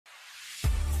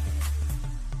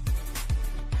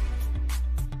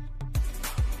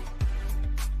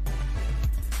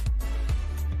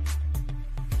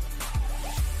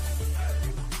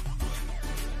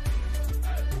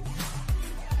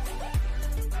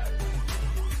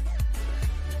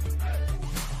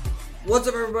What's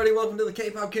up, everybody? Welcome to the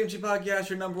K-Pop Kimchi Podcast,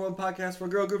 your number one podcast for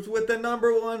girl groups with the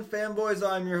number one fanboys.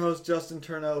 I'm your host, Justin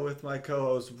Turneau, with my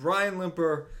co-host, Brian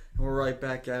Limper, and we're right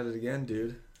back at it again,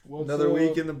 dude. Another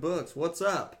week in the books. What's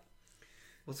up?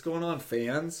 What's going on,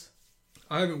 fans?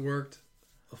 I haven't worked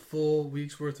a full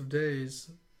week's worth of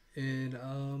days in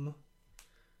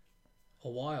a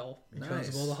while because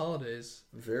of all the holidays.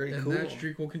 Very and cool. And that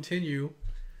streak will continue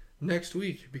next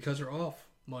week because we're off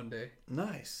Monday.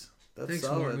 Nice. That's Thanks,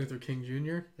 solid. Martin Luther King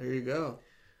Jr. There you go.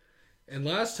 And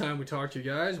last time we talked to you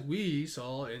guys, we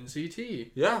saw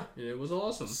NCT. Yeah. It was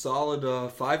awesome.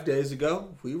 Solid 5 days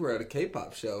ago, we were at a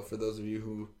K-pop show, for those of you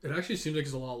who... It actually seems like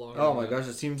it's a lot longer. Oh my gosh,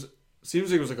 it seems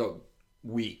like it was like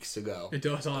weeks ago. It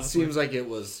does, honestly. It seems like it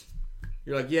was...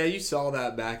 You're like, yeah, you saw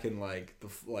that back in like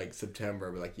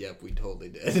September. We're like, yep, we totally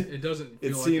did. It doesn't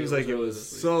feel It seems like it really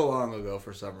was so long ago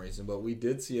for some reason, but we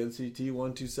did see NCT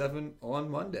 127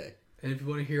 on Monday. And if you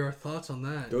want to hear our thoughts on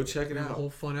that, go check it we have out. A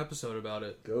whole fun episode about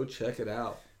it. Go check it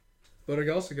out. But I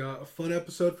also got a fun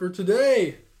episode for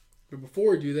today. But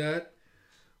before we do that,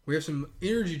 we have some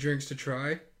energy drinks to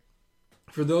try.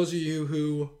 For those of you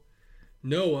who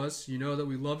know us, you know that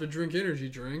we love to drink energy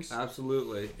drinks.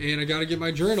 Absolutely. And I got to get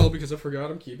my journal because I forgot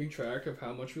I'm keeping track of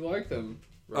how much we like them.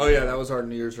 Oh yeah, that was our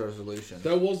New Year's resolution.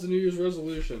 That was the New Year's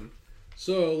resolution.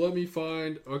 So let me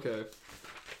find... Okay.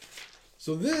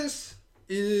 So this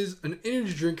is an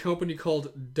energy drink company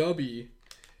called Dubby.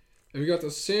 And we got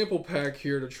the sample pack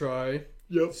here to try.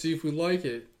 Yep. See if we like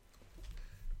it.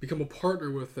 Become a partner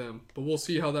with them. But we'll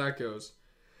see how that goes.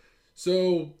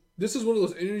 So this is one of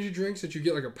those energy drinks that you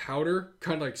get like a powder.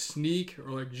 Kind of like Sneak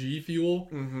or like G Fuel.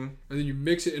 Mm-hmm. And then you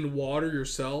mix it in water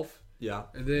yourself. Yeah.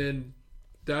 And then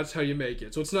that's how you make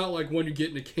it. So it's not like one you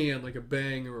get in a can like a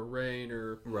Bang or a Rain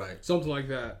or something like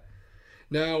that.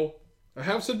 Now, I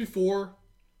have said before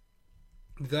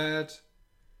that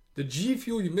the G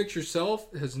Fuel you mix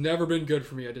yourself has never been good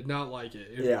for me. I did not like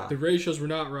it. The ratios were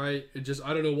not right. It just,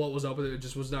 I don't know what was up with it. It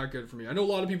just was not good for me. I know a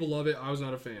lot of people love it. I was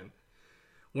not a fan.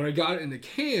 When I got it in the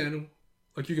can,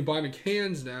 like you can buy them in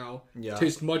cans now, it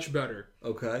tastes much better.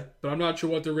 Okay. But I'm not sure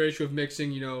what the ratio of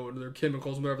mixing, their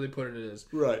chemicals, whatever they put in it is.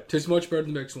 Right. Tastes much better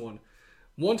than the mixed one.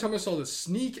 One time I saw the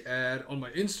Sneak ad on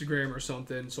my Instagram or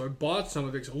something, so I bought some of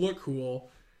it because it looked cool.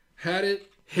 Had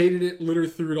it, hated it, literally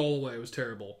threw it all away. It was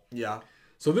terrible. Yeah.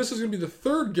 So this is going to be the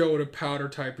third go at a powder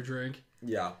type of drink.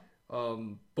 Yeah. But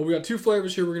we got two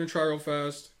flavors here we're going to try real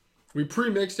fast. We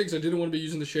pre-mixed it because I didn't want to be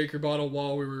using the shaker bottle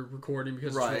while we were recording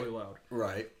because it's really loud.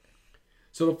 Right.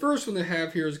 So the first one they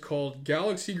have here is called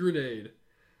Galaxy Grenade.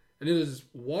 And it is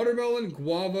watermelon,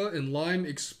 guava, and lime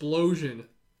explosion.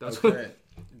 That's okay.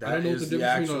 I don't know is the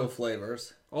actual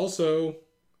flavors. Also,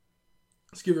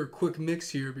 let's give her a quick mix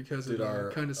here because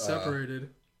they're kind of separated.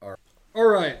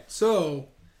 Alright, so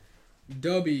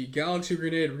Dubby, Galaxy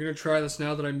Grenade. We're going to try this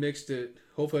now that I mixed it.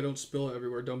 Hopefully I don't spill it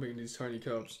everywhere dumping in these tiny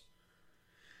cups.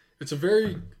 It's a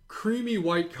very creamy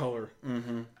white color.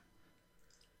 Mm-hmm.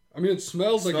 I mean, it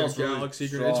smells like a Galaxy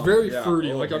really Grenade. It's very yeah.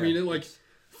 fruity. Oh, I mean, it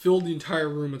filled the entire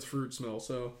room with fruit smell.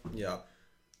 So yeah.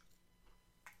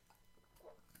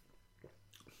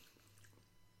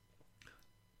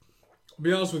 I'll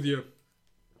be honest with you.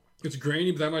 It's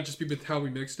grainy, but that might just be with how we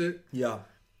mixed it. Yeah.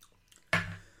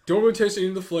 Don't really taste any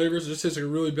of the flavors. It just tastes like a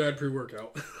really bad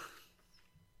pre-workout.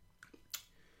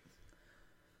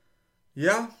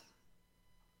 Yeah.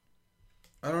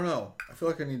 I don't know. I feel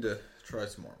like I need to try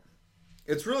some more.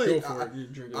 It's really... Go for it. You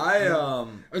drink it.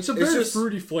 It's a very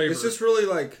fruity flavor. It's just really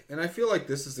like... And I feel like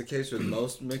this is the case with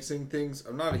most mixing things.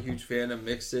 I'm not a huge fan of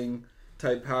mixing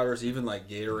type powders, even like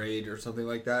Gatorade or something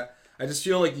like that. I just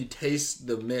feel like you taste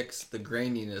the mix, the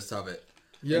graininess of it.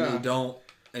 Yeah.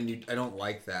 And I don't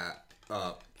like that.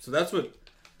 So that's what...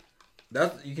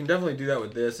 You can definitely do that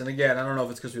with this. And again, I don't know if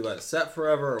it's because we let it set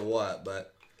forever or what,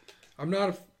 but... I'm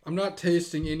not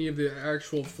tasting any of the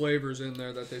actual flavors in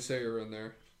there that they say are in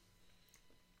there.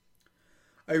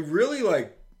 I really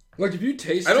like if you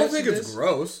taste. I don't think it's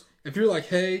gross. If you're like,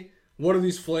 hey, what are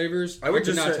these flavors? I would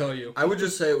not tell you. I would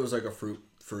just say it was like a fruit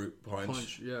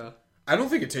punch. Yeah. I don't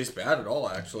think it tastes bad at all.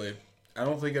 Actually, I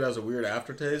don't think it has a weird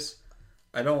aftertaste.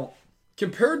 I don't.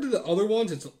 Compared to the other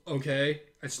ones, it's okay.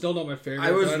 It's still not my favorite.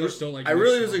 I just don't like. I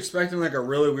really was expecting like a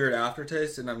really weird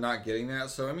aftertaste, and I'm not getting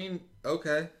that. So I mean,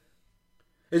 okay.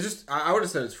 It's just I would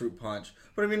have said it's fruit punch,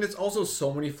 but I mean it's also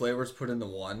so many flavors put into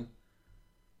one,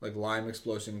 like lime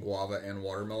explosion, guava, and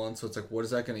watermelon. So it's like, what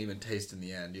is that going to even taste in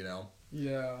the end? You know?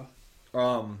 Yeah.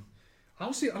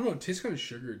 Honestly, I don't know. It tastes kind of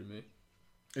sugary to me.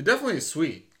 It definitely is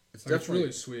sweet. It's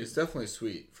really sweet. It's definitely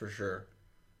sweet for sure.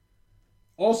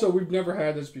 Also, we've never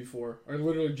had this before. I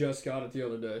literally just got it the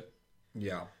other day.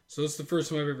 Yeah. So it's the first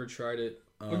time I've ever tried it.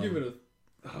 I'll give it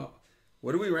a...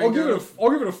 What do we rank? I'll give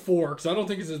it a 4 because I don't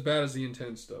think it's as bad as the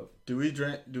intense stuff. Do we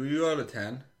go out of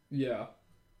 10? Yeah.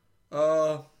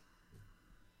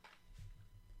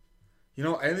 You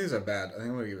know, I don't think it's that bad. I think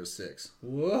I'm gonna give it a 6.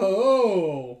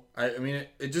 Whoa! I mean,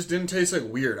 it just didn't taste like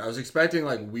weird. I was expecting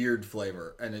like weird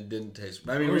flavor, and it didn't taste.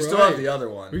 I mean, we still have the other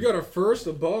one. We got our first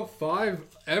above 5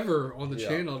 ever on the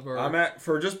channel. I'm at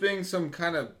for just being some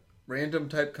kind of random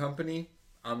type company.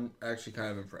 I'm actually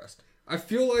kind of impressed. I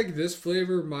feel like this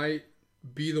flavor might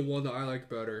be the one that I like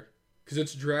better because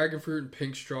it's dragon fruit and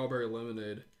pink strawberry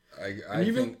lemonade. I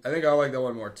think I like that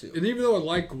one more too. And even though I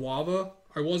like guava,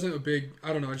 I wasn't a big.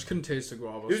 I don't know. I just couldn't taste the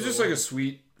guava. It was just like a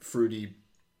sweet, fruity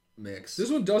mix. This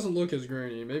one doesn't look as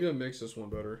grainy. Maybe I mix this one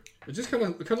better. It just kind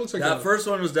of looks like that first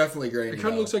one was definitely grainy. It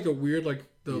kind of looks like a weird like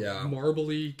the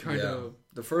marbly kind of.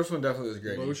 The first one definitely was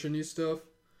grainy. Lotiony stuff.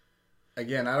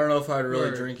 Again, I don't know if I'd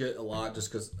really drink it a lot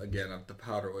just because again the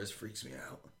powder always freaks me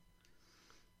out.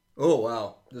 Oh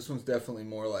wow, this one's definitely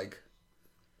more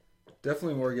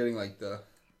getting like the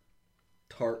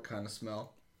tart kind of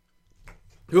smell.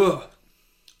 Ugh.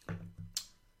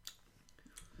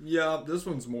 Yeah, this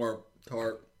one's more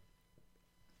tart.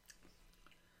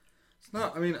 It's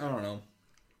not. I mean, I don't know.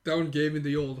 That one gave me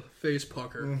the old face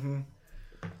pucker. Mm-hmm.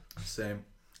 Same.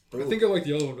 Ooh. I think I like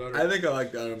the other one better. I think I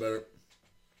like that one better.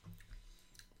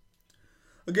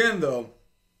 Again, though,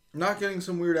 not getting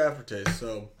some weird aftertaste,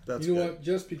 so that's You know what?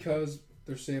 Just because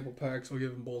they're sample packs, I'll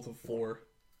give them both a 4.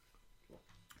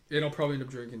 And I'll probably end up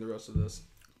drinking the rest of this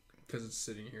because it's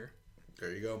sitting here.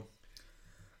 There you go.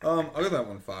 I'll give that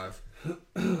one 5.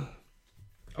 I'm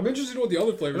interested in what the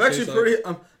other flavors I'm actually pretty.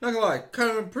 I'm not gonna lie,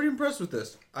 I'm pretty impressed with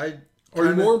this. Are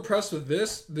you more impressed with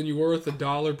this than you were with the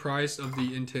dollar price of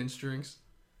the intense drinks?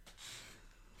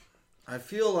 I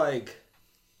feel like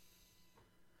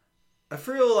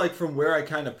from where I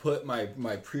kind of put my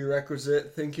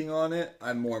prerequisite thinking on it,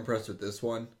 I'm more impressed with this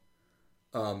one.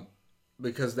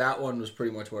 Because that one was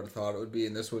pretty much what I thought it would be,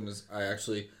 and this one is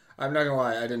I'm not gonna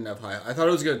lie, I didn't have high. I thought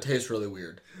it was gonna taste really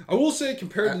weird. I will say,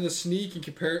 compared to the Sneak,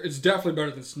 it's definitely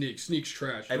better than Sneak. Sneak's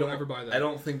trash. Don't ever buy that. I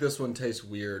don't think this one tastes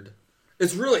weird.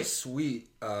 It's really sweet.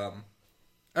 I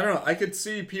don't know. I could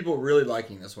see people really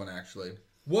liking this one actually.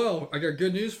 Well, I got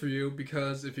good news for you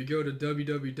because if you go to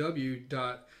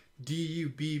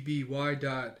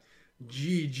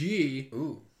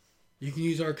www.dubby.gg, you can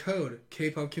use our code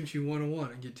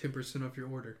KPopKimchi101 and get 10% off your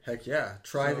order. Heck yeah!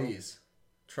 Try these.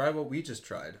 Try what we just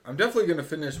tried. I'm definitely going to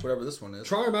finish whatever this one is.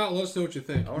 Try them out and let us know what you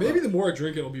think. Maybe the more I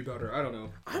drink it, it'll be better. I don't know.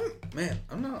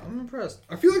 I'm impressed.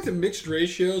 I feel like the mixed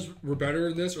ratios were better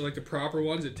in this, or like the proper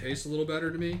ones. It tastes a little better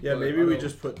to me. Yeah, maybe we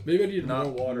just put... Maybe I needed more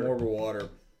water. More water.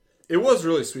 It was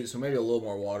really sweet, so maybe a little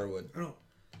more water would... I don't know.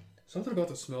 Something about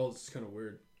the smell is kind of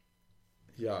weird.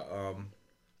 Yeah,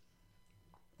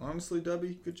 honestly,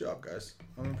 Dubby, good job, guys.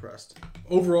 I'm impressed.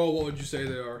 Overall, what would you say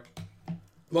they are?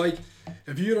 Like,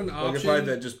 if you had an option... Like if I had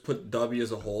to just put Dubby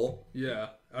as a whole?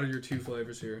 Yeah, out of your 2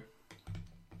 flavors here.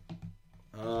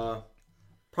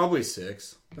 Probably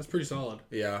 6. That's pretty solid.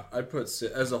 Yeah, I'd put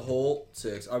as a whole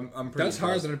 6. I'm pretty. That's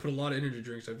higher than I put a lot of energy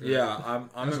drinks. Yeah,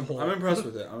 I'm impressed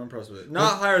with it. I'm impressed with it.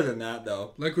 Not higher than that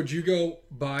though. Like, would you go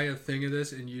buy a thing of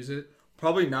this and use it?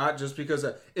 Probably not, just because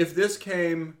if this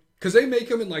came, because they make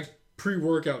them in like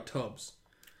pre-workout tubs.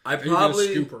 I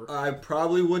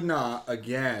probably would not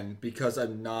again because I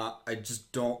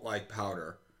just don't like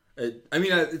powder.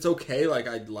 It's okay. Like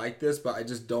I like this, but I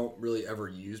just don't really ever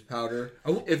use powder.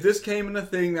 If this came in a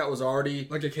thing that was already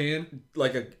like a can,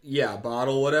 like a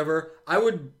bottle, whatever, I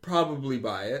would probably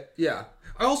buy it. Yeah.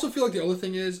 I also feel like the other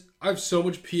thing is I have so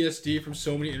much PSD from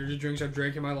so many energy drinks I've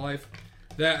drank in my life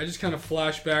that I just kind of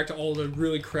flash back to all the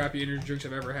really crappy energy drinks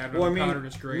I've ever had. Powder and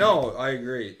it's great. No, I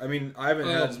agree. I mean, I haven't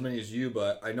had as many as you,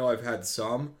 but I know I've had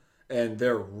some, and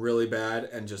they're really bad,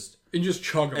 and just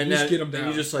chug them, and just get them down. And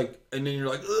you just and then you're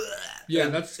like, ugh,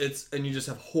 yeah, and you just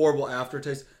have horrible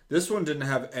aftertaste. This one didn't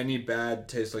have any bad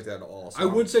taste like that at all. So. I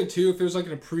would say too, if it was like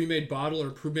in a pre-made bottle or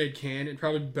a pre-made can, it'd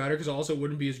probably be better because also it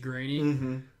wouldn't be as grainy.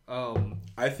 Mm-hmm.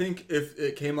 I think if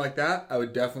it came like that, I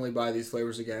would definitely buy these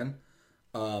flavors again.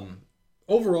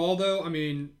 Overall, though, I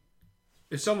mean,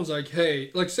 if someone's like,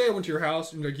 hey, like say I went to your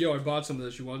house and you're like, yo, I bought some of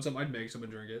this, you want some? I'd make some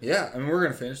and drink it. Yeah, I mean, we're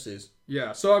going to finish these.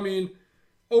 Yeah, so I mean,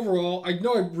 overall, I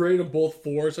know I rated them both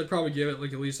 4, so I'd probably give it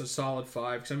like at least a solid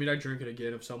 5, because I mean, I'd drink it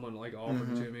again if someone like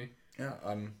offered it to me. Yeah,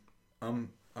 I'm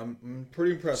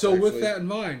pretty impressed. So with that in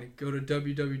mind, go to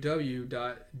www.dubby.gg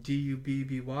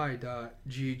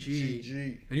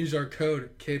and use our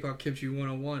code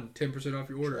KPopKimchi101, 10% off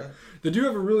your order. Right. They do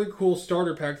have a really cool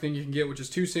starter pack thing you can get, which is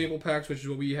 2 sample packs, which is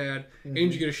what we had, and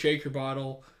you get a shaker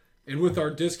bottle. And with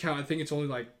our discount, I think it's only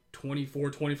like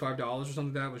 $24-$25 or something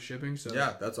like that with shipping. So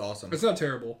yeah, that's awesome. It's not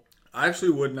terrible. I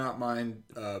actually would not mind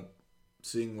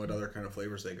seeing what other kind of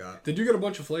flavors they got. They do get a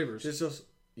bunch of flavors. It's just,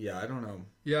 yeah, I don't know.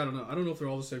 Yeah, I don't know. I don't know if they're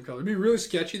all the same color. It'd be really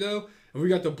sketchy though if we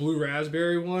got the blue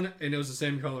raspberry one and it was the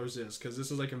same color as this, because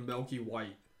this is like a milky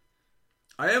white.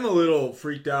 I am a little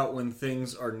freaked out when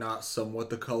things are not somewhat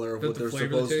the color of what they're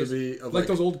supposed to be. Like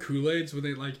those old Kool-Aids when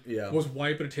they was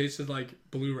white but it tasted like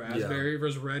blue raspberry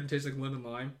versus red and tasted like lemon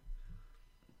lime.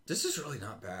 This is really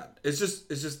not bad. It's just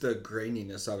the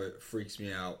graininess of it freaks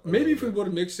me out. Maybe if we would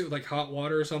have mixed it with like hot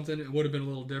water or something, it would have been a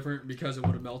little different because it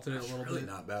would have melted it a little bit. It's really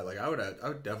not bad. Like I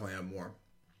would definitely have more.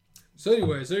 So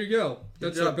anyways, there you go.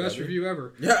 That's our best review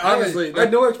ever. Yeah, honestly. I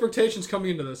had no expectations coming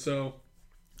into this, so...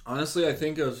 Honestly, I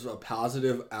think as a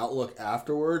positive outlook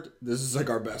afterward, this is like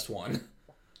our best one.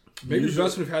 Maybe the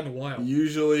best one we've had in a while.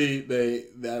 Usually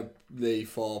they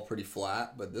fall pretty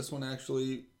flat, but this one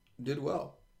actually did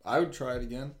well. I would try it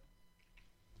again.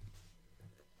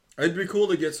 It'd be cool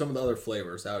to get some of the other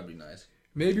flavors. That would be nice.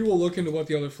 Maybe we'll look into what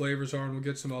the other flavors are and we'll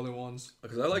get some other ones.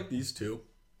 Because I like these two.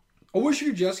 I wish you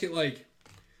could just get like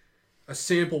a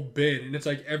sample bin and it's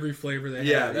like every flavor they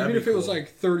have. Even if it was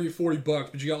like $30 or $40,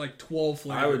 but you got like 12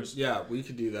 flavors. We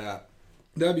could do that.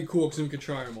 That'd be cool because then we could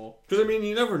try them all. Because I mean,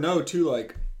 you never know too.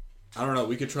 Like, I don't know.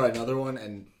 We could try another one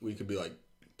and we could be like,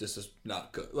 this is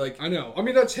not good. Like, I know. I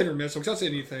mean, that's hit or miss. Because that's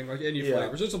anything. Like any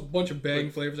flavors. There's a bunch of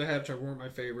bang flavors I had which weren't my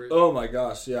favorite. Oh my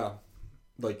gosh, yeah.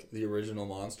 Like the original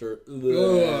Monster.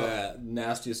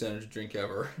 Nastiest energy drink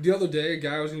ever. The other day, a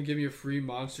guy was going to give me a free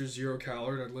Monster 0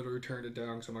 calorie, and I literally turned it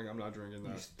down because I'm like, I'm not drinking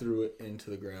that. Just threw it into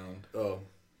the ground. Oh.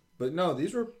 But no,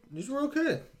 these were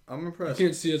okay. I'm impressed. You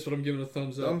can't see us, but I'm giving a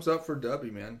thumbs up. Thumbs up for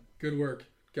Dubby, man. Good work.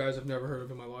 Guys I've never heard of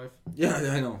in my life. Yeah,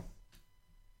 I know.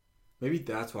 Maybe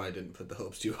that's why I didn't put the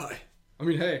hopes too high. I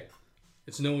mean, hey,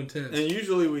 it's no intense. And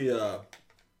usually we,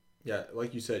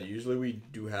 like you said, usually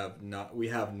we have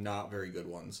not very good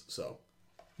ones, so.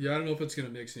 Yeah, I don't know if it's going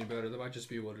to mix any better. That might just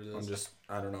be what it is.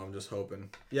 I don't know, I'm just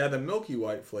hoping. Yeah, the Milky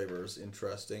White flavor is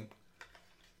interesting.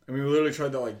 I mean, we literally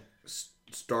tried that, like,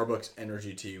 Starbucks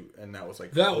energy tea, and that was,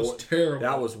 like... That was terrible.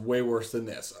 That was way worse than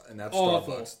this, and that's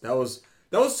awful. Starbucks.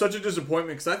 That was such a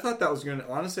disappointment, because I thought that was going to...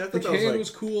 Honestly, I thought that was, like... The can was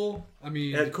cool. I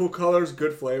mean... It had cool colors,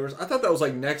 good flavors. I thought that was,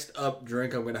 like, next up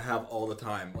drink I'm going to have all the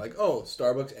time. Like, oh,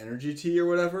 Starbucks energy tea or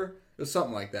whatever. It was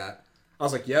something like that. I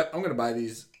was like, yep, I'm going to buy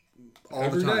these all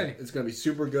the time. Day. It's going to be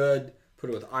super good. Put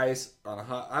it with ice on a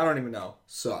hot... I don't even know.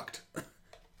 Sucked.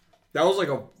 That was like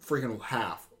a freaking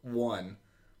half. One.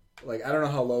 Like, I don't know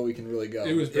how low we can really go.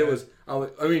 It was bad.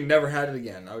 I mean, never had it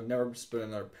again. I would never spend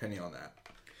another penny on that.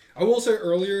 I will say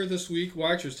earlier this week,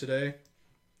 well, actually it was today,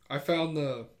 I found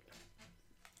the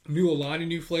new Alani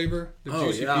Nu flavor. The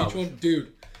juicy peach one.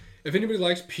 Dude, if anybody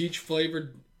likes peach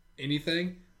flavored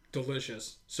anything,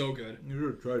 delicious. So good. You should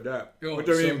have tried that. Oh, it's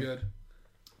so good.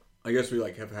 I guess we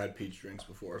like have had peach drinks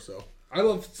before, so. I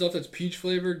love stuff that's peach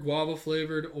flavored, guava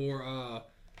flavored, or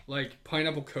like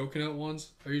pineapple coconut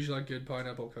ones. I usually like good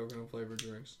pineapple coconut flavored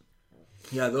drinks.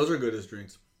 Yeah, those are good as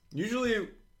drinks. Usually,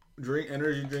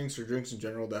 energy drinks or drinks in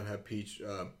general that have peach.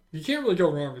 You can't really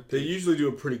go wrong with peach. They usually do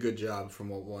a pretty good job from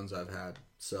what ones I've had.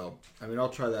 So, I mean, I'll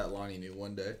try that Alani Nu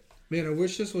one day. Man, I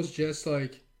wish this was just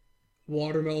like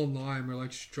watermelon lime or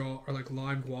like straw or like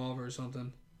lime guava or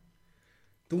something.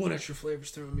 The one extra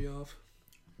flavor's throwing me off.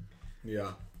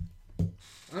 Yeah.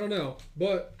 I don't know.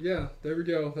 But yeah, there we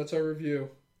go. That's our review.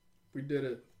 We did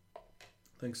it.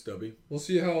 Thanks, Dubby.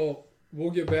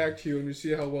 We'll get back to you and we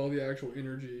see how well the actual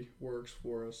energy works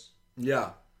for us.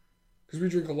 Yeah. Because we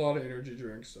drink a lot of energy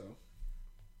drinks, so.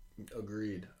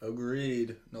 Agreed.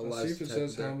 No lies. Let's see if it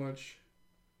says how much.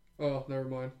 Oh, never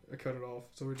mind. I cut it off,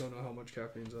 so we don't know how much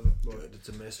caffeine's in it. But... Good. It's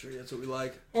a mystery. That's what we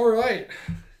like. All right.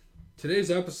 Today's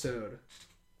episode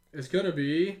is going to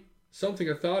be something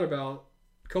I thought about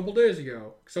a couple days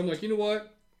ago. Because I'm like, you know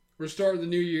what? We're starting the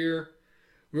new year.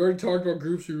 We already talked about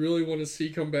groups we really want to see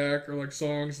come back, or like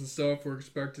songs and stuff we're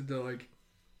expected to like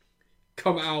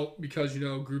come out because, you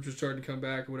know, groups are starting to come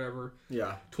back or whatever.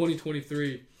 Yeah.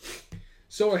 2023.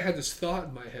 So I had this thought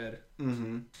in my head.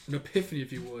 Mm-hmm. An epiphany,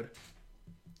 if you would.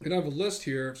 And I have a list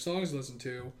here of songs to listen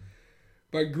to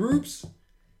by groups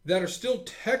that are still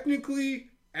technically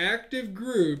active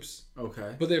groups.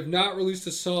 Okay. But they have not released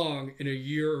a song in a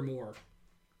year or more.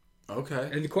 Okay.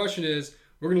 And the question is,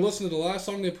 we're going to listen to the last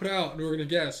song they put out, and we're going to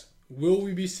guess, will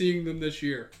we be seeing them this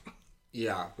year?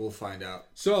 Yeah, we'll find out.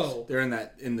 So they're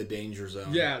in the danger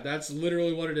zone. Yeah, that's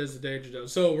literally what it is, the danger zone.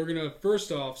 So we're going to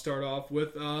first off start off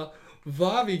with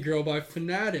Vavi Girl by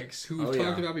Fanatics, who we've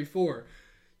talked about before.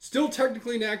 Still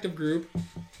technically an active group.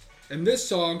 And this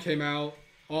song came out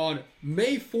on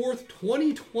May 4th,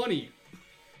 2020.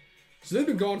 So they've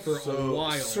been gone for a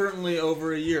while. Certainly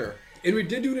over a year. And we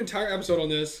did do an entire episode on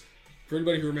this, for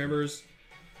anybody who remembers.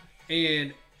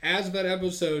 And as of that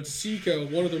episode, Sika,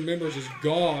 one of their members, is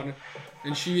gone.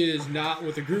 And she is not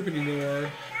with the group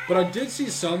anymore. But I did see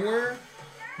somewhere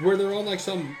where they're on like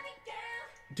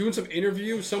doing some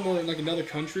interview somewhere in like another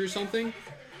country or something.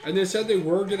 And they said they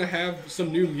were going to have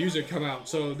some new music come out.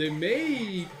 So they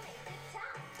may...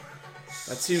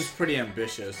 That seems pretty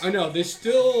ambitious. I know. They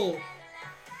still...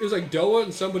 It was like Doa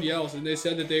and somebody else. And they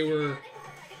said that they were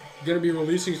going to be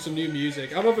releasing some new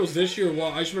music. I don't know if it was this year or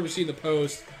what. I just remember seeing the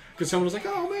post. Because someone was like,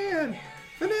 oh man,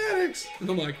 Fanatics. And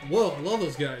I'm like, whoa, I love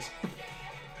those guys.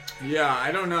 Yeah,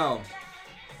 I don't know.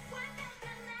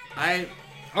 I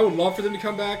would love for them to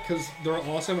come back because they're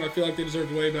awesome. And I feel like they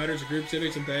deserve way better as a group to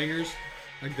make some bangers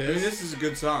like this. I mean, this is a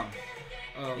good song.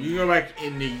 You can go back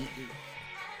in the...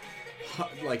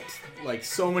 Like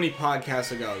so many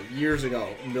podcasts ago, years ago,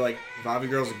 and be like, Bobby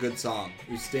Girl's a good song.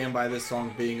 We stand by this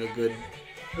song being a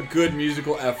good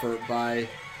musical effort by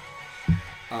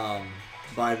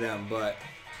them, but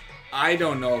I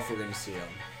don't know if we're gonna see them.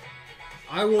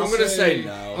 I'm gonna say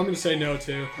no. I'm gonna say no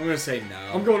too. I'm gonna say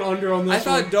no. I'm going under on this.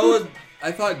 I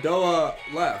thought Doa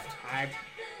left. I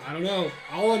don't know.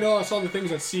 All I know, I saw the things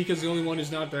that Sika's the only one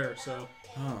who's not there. So.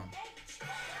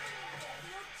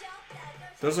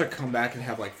 Those are come back and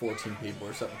have like 14 people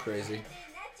or something crazy.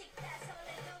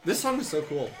 This song is so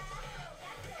cool.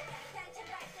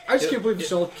 I just can't believe they're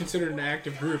still considered an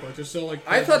active group. Like they're still like.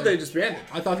 I thought they disbanded.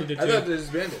 I thought they did too. I thought they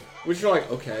disbanded. Which you're like,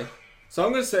 okay. So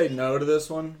I'm gonna say no to this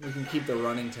one. We can keep the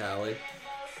running tally.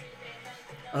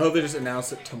 I hope they just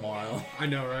announce it tomorrow. I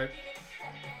know, right?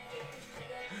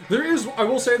 I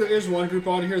will say there is one group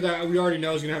on here that we already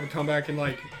know is gonna have a comeback in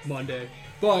like Monday,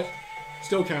 but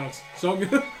still counts. So I'm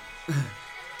gonna.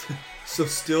 So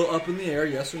still up in the air,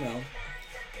 yes or no?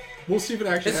 We'll see if it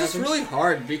actually happens. It's just really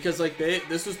hard because like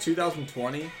this was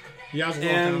 2020. Yeah, it was a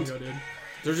long time ago, dude.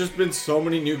 There's just been so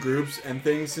many new groups and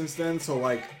things since then, so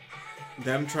like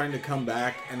them trying to come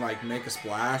back and like make a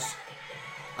splash,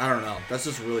 I don't know. That's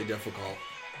just really difficult.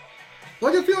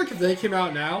 Like I feel like if they came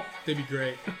out now, they'd be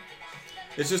great.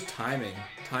 It's just timing.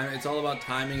 It's all about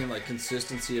timing and like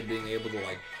consistency of being able to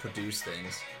like produce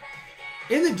things.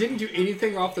 And they didn't do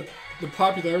anything off the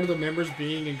popularity of the members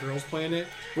being in Girls Planet.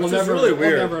 Which is really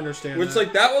weird. I'll never understand Which,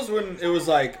 like, that was when it was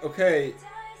like, okay,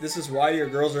 this is why your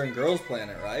girls are in Girls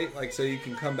Planet, right? Like, so you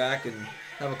can come back and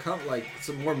have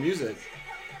some more music.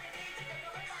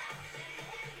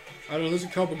 I don't know, there's a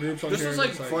couple groups on here. This was, like,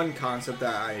 a fun concept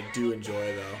that I do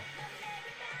enjoy, though.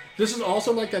 This is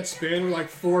also like that span where, like,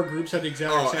 4 groups had the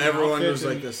exact same everyone was,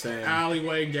 like, the same.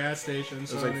 Alleyway and gas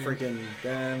stations. It was, like, freaking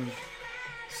Ben...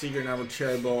 Secret Number,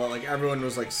 Cherry Bullet, like everyone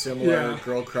was like similar,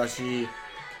 Girl Crushy.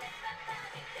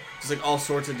 Just like all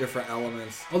sorts of different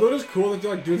elements. Although it was cool that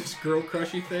they're like doing this Girl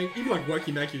Crushy thing. Even like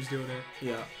Weki Meki was doing it.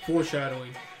 Yeah.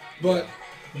 Foreshadowing. But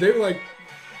they were like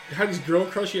had these Girl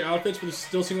Crushy outfits, but it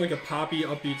still seemed like a poppy,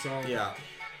 upbeat song. Yeah.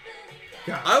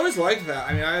 God. I always liked that.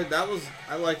 I mean, I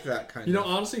liked that kind of. You know,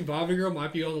 honestly, Bobby Girl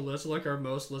might be on the list of like our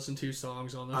most listened to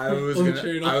songs on the channel.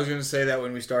 I was gonna say that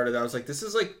when we started. I was like, this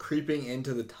is like creeping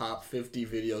into the top 50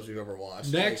 videos we've ever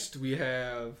watched. Next, we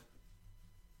have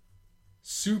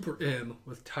Super M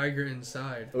with Tiger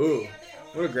Inside. Ooh,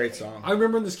 what a great song! I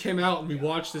remember when this came out and we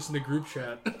watched this in the group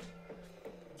chat.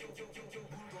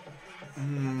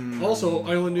 Also,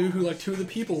 I only knew who like 2 of the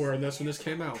people were in this when this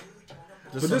came out.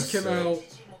 This came out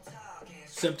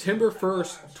September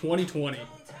 1st, 2020.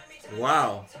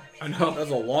 Wow. I know. That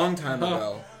was a long time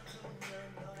ago.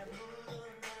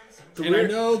 And I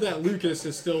know that Lucas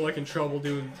is still like in trouble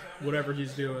doing whatever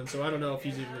he's doing, so I don't know if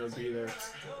he's even going to be there.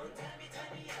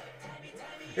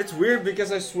 It's weird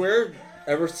because I swear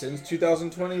ever since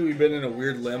 2020 we've been in a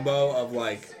weird limbo of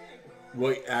like,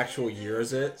 what actual year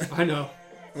is it? I know.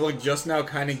 We're like just now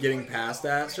kind of getting past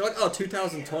that. So you're like, oh,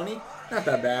 2020? Not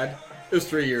that bad. It was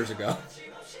 3 years ago.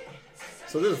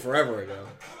 So this is forever ago.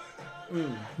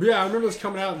 Yeah, I remember this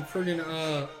coming out and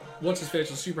friggin' what's his face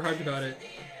was super hyped about it.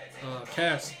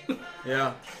 Cass.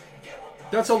 Yeah.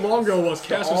 That's how long ago it was.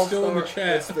 Cass was still in the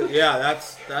chat.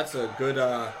 That's a good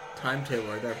timetable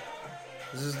right there.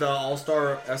 This is the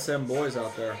All-Star SM boys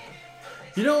out there.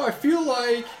 You know, I feel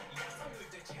like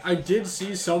I did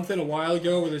see something a while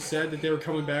ago where they said that they were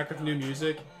coming back with new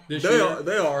music this year.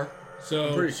 They are. So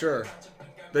I'm pretty sure.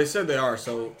 They said they are,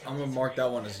 so I'm going to mark that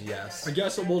one as yes. I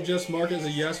guess we'll just mark it as a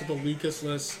yes with a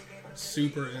Lucas-less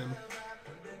Super M.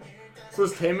 So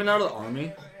is Taman out of the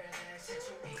army?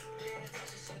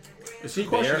 Is he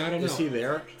there? I don't know. Is he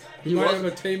there? He might have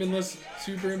a Taman-less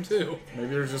Super M too. Maybe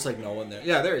there's just like no one there.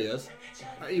 Yeah, there he is.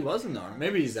 He was in the army.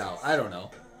 Maybe he's out. I don't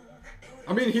know.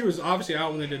 I mean, he was obviously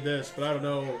out when they did this, but I don't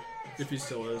know if he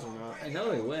still is or not. I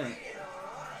know they went.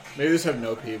 Maybe they just have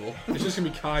no people. It's just going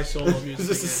to be Kai solo music. Is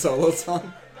this a solo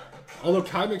song? Although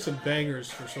Kai makes some bangers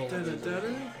for solo music.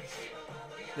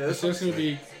 Yeah, it's just going to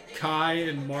be Kai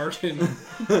and Martin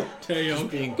Taeyong.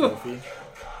 Just being goofy.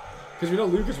 Because we know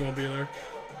Lucas won't be there.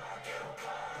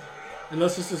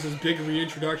 Unless this is his big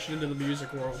reintroduction into the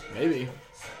music world. Maybe.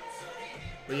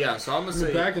 But yeah, so I'm going to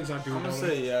say... Bacon's not doing I'm going to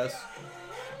say yes.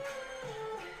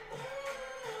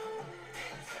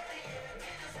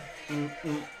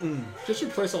 Just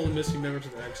replace all the missing members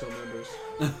with the EXO members.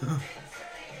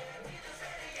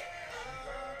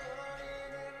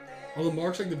 Although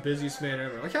Mark's like the busiest man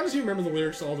ever. Like, how does he remember the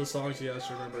lyrics to all the songs he has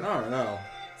to remember? I don't know.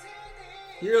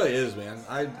 He really is, man.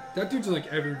 That dude's in like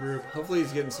every group. Hopefully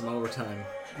he's getting some overtime.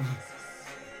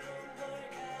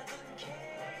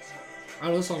 I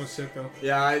know this song was sick though.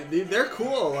 Yeah, they're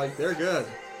cool. Like, they're good.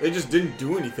 They just didn't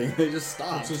do anything. They just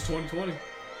stopped. This is 2020.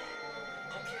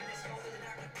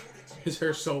 His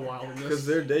hair's so wild in this. Because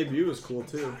their debut was cool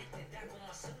too.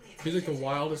 He's like the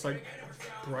wildest, like,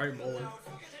 bright mullet.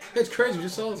 It's crazy. We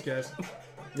just saw those guys.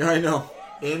 Yeah, I know.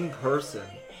 In person.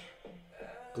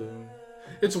 Boom.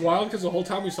 It's wild because the whole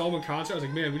time we saw them in concert, I was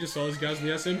like, man, we just saw these guys in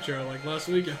the SM show like last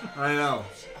weekend. I know.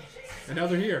 And now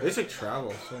they're here. They should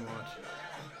travel so much.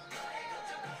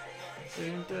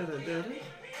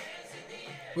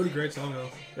 What a great song though.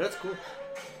 That's cool.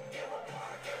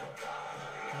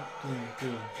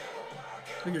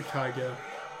 Look at Kai go.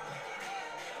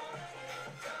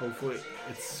 Hopefully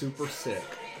it's super sick.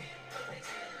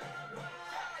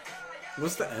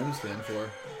 What's the M stand for?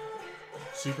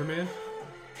 Superman?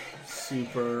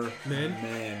 Super Men?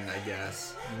 Men, I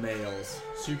guess. Males.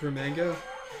 Super Mango?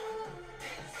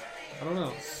 I don't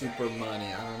know. Super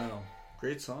Money, I don't know.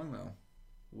 Great song though.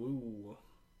 Woo.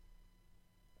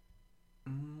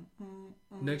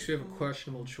 Next we have a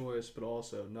questionable choice, but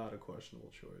also not a questionable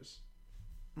choice.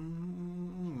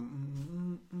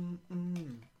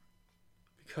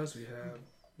 Because we have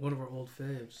one of our old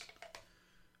faves.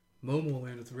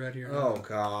 Momoland with Red Here. Oh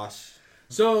gosh.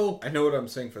 So I know what I'm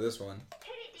saying for this one.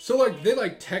 So like they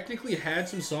like technically had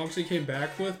some songs they came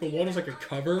back with, but one was like a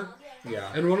cover.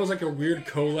 Yeah. And one was like a weird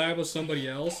collab with somebody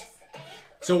else.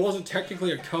 So it wasn't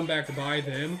technically a comeback by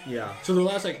them. Yeah. So their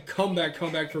last like comeback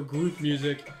for group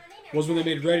music was when they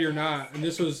made Ready or Not, and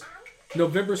this was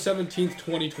November 17th,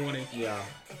 2020. Yeah.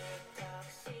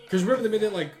 Because remember they made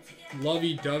it like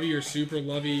Lovey Dovey or Super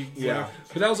Lovey. Yeah.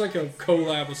 But that was like a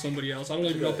collab with somebody else. I don't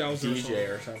even know if that was their DJ song.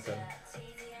 or something.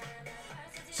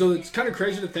 So it's kind of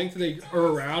crazy to think that they are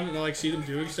around and I like see them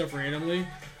doing stuff randomly,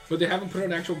 but they haven't put out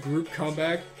an actual group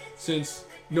comeback since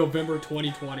November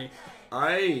 2020.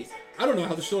 I don't know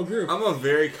how they're still a group. I'm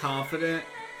very confident.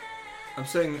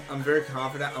 I'm very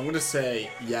confident. I'm going to say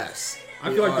yes.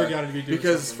 I feel like they got to be doing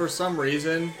because something. For some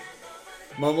reason,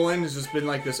 Momoland has just been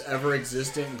like this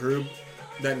ever-existent group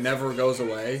that never goes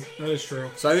away. That is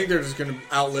true. So I think they're just going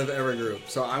to outlive every group.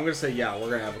 So I'm going to say, yeah, we're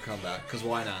going to have a comeback. Because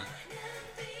why not?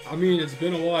 I mean, it's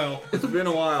been a while. It's been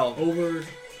a while. Over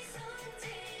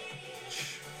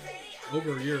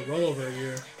a year. Well over a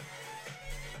year.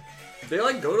 They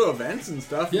like go to events and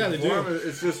stuff. Yeah, they do.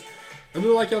 It's just... And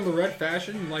they're like on the red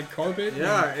fashion, like carpet.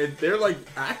 Yeah, they're like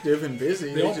active and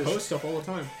busy. They all post stuff all the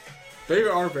time. They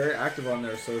are very active on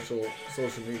their social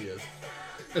medias.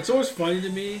 It's always funny to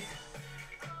me.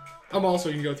 I'm also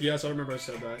going to go with yes, I don't remember I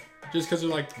said that. Just because they're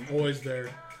like always there.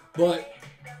 But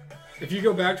if you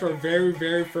go back to our very,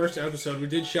 very first episode, we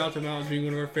did shout them out as being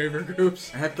one of our favorite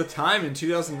groups. At the time, in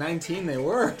 2019, they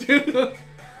were.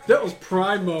 That was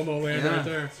prime Momoland right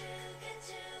there.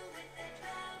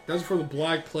 That was before the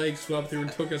Black Plague swept through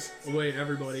and took us away,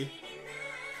 everybody.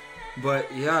 But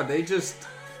yeah, they just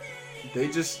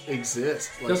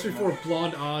exist. Like, that's before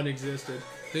Blonde On existed.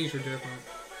 Things were different.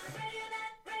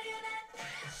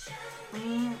 I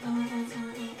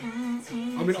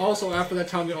mean, also after that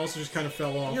time, they also just kind of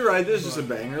fell off. You're right. This is a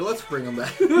banger. Let's bring them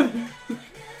back.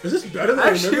 Is this better than I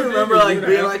actually remember like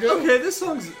being like, ago? okay, this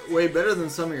song's way better than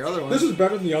some of your other ones. This is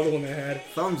better than the other one they had.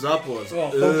 Thumbs Up was.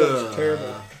 Thumbs Up was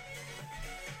terrible.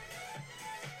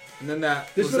 And then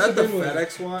was that the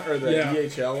FedEx one or the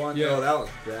DHL one? Yeah. Oh, that was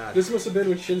bad. This must have been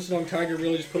when Shin Song Tiger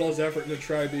really just put all his effort into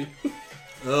Tri-B.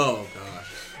 Oh gosh.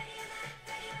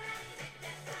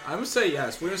 I'm gonna say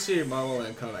yes. We're gonna see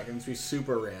Momoland come back, and it's gonna be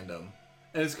super random,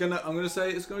 and I'm gonna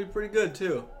say it's gonna be pretty good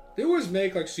too. They always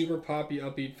make like super poppy,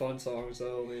 upbeat, fun songs,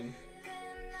 though. I mean,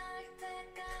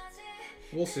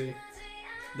 we'll see.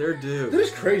 They're due. They're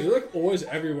just crazy. They're like always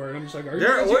everywhere, and I'm just like, are you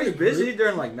They're always busy. They're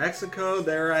in like Mexico.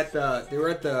 They were at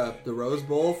the Rose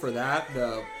Bowl for that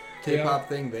the K-pop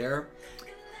thing there.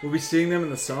 We'll be seeing them in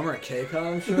the summer at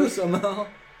KCON, I'm sure, somehow.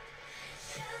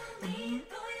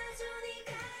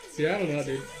 Yeah, I don't know,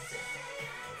 dude.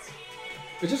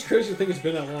 It's just crazy to think it's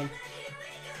been that long.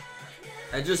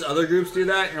 And just other groups do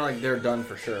that, and you're like, they're done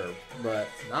for sure. But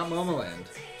not Momoland.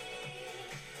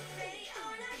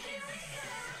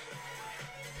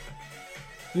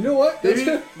 You know what?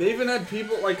 They even had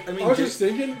people, like, I mean... I was just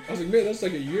thinking, I was like, man, that's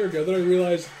like a year ago. Then I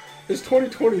realized it's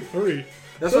 2023.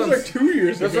 That's like 2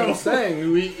 years that's ago. That's what I'm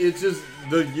saying. It's just,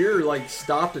 the year, like,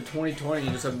 stopped at 2020.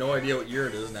 You just have no idea what year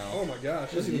it is now. Oh my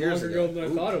gosh, that's even longer ago than I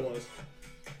thought it was.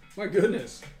 My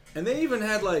goodness. And they even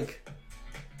had, like,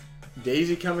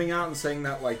 Daisy coming out and saying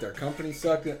that, like, their company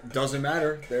sucked. It doesn't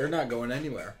matter. They're not going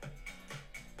anywhere.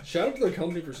 Shout out to their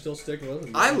company for still sticking with them.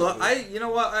 You know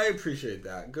what? I appreciate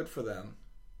that. Good for them.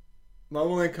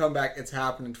 Momoland comeback. It's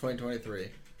happened in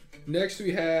 2023. Next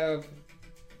we have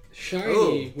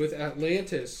Shiny with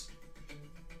Atlantis.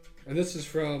 And this is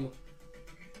from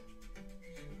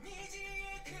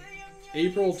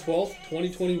April 12th,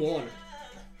 2021.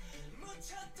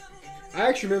 I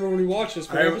actually remember when we watched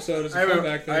this episode as a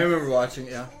comeback thing. I remember watching,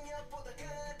 yeah.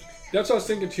 That's what I was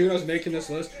thinking too when I was making this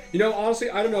list. You know, honestly,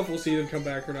 I don't know if we'll see them come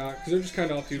back or not, because they're just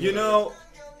kind of off to. You know,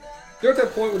 they're at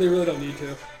that point where they really don't need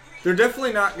to. They're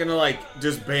definitely not gonna like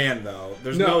disband though.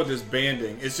 There's no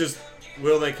disbanding. It's just,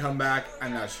 will they come back?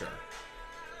 I'm not sure.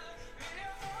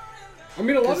 I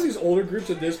mean, a lot of these older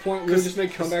groups at this point really just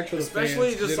make comebacks for the fans.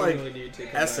 Especially just they like don't really need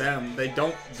to SM, they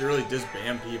don't really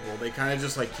disband people. They kind of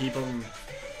just like keep them.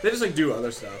 They just like do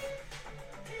other stuff.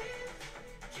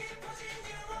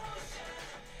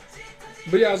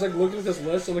 But yeah, I was like looking at this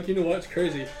list. I'm like, you know what? It's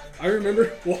crazy. I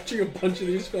remember watching a bunch of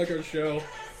these for like our show,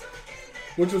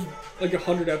 which was like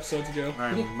 100 episodes ago.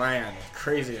 Oh man,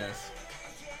 craziness.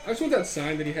 I just want that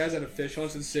sign that he has at a fish on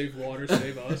and save water,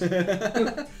 save us.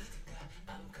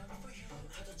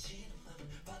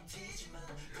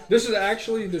 This is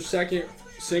actually their second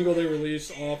single they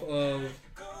released off of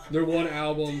their one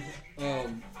album.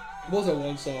 What was that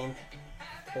one song?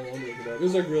 Hold on, let me look it up. It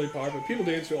was like really popular. People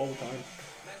dance to it all the time.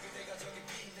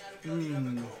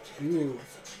 Ooh.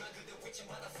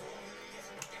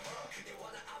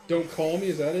 Don't Call Me,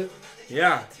 is that it?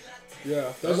 Yeah.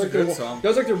 Yeah. That was like a good song. That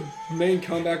was like their main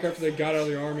comeback after they got out of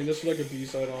the army. This was like a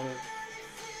B-side on it.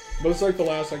 But it's like the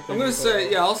last like thing. I'm gonna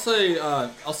say, yeah, I'll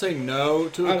say no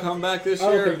to a comeback this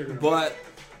year, but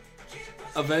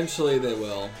eventually they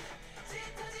will.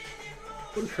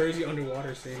 What a crazy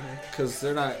underwater scene here. Because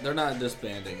they're not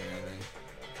disbanding or anything.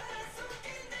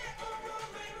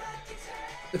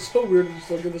 It's so weird to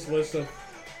just look at this list of.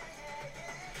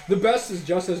 The best is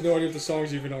Just has no idea what the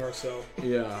songs even are, so.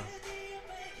 Yeah.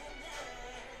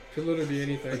 Could literally be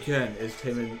anything. Again, is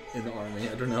Tim in the army?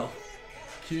 I don't know.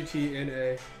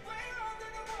 QTNA.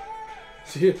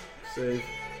 See it? Save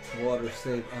water,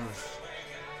 save us.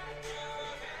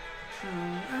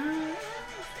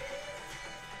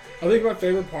 I think my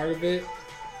favorite part of it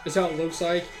is how it looks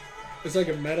like. It's like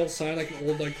a metal sign, like an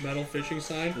old like metal fishing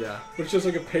sign. Yeah. But it's just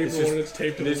like a paper one and it's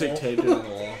taped to the wall. They just taped it on the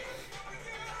wall.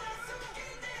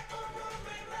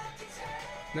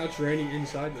 Now it's raining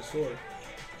inside the store.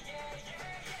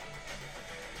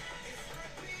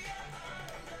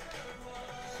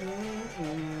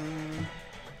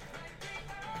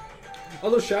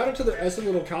 Although shout out to the SM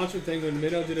little concert thing when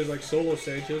Minnow did his like solo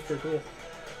stage, it was pretty cool.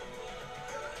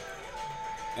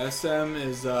 SM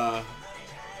is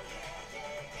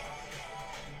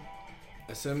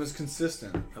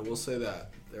consistent. I will say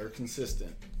that. They're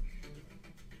consistent.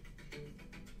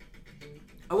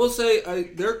 I will say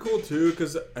they're cool too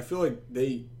because I feel like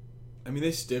they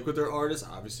stick with their artists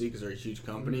obviously because they're a huge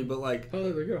company, but like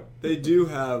there we go. They do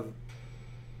have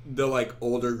the like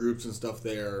older groups and stuff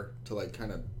there to like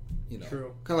kind of, you know,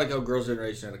 true. Kind of like how Girls'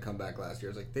 Generation had a comeback last year.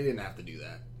 It's like they didn't have to do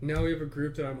that. Now we have a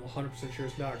group that I'm 100% sure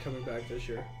is not coming back this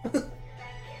year.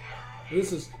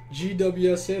 This is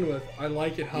GWSN with I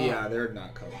Like It Hot. Yeah, they're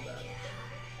not coming back.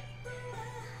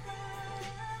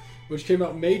 Which came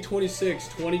out May 26,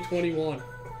 2021.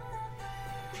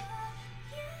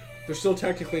 They're still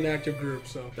technically an active group,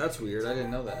 so. That's weird. I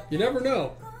didn't know that. You never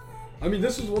know. I mean,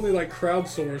 this was one they like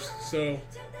crowdsourced, so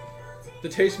the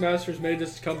Tastemasters made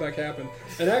this comeback happen.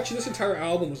 And actually, this entire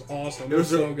album was awesome. It was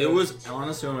so good. It was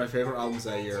honestly one of my favorite albums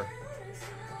that year.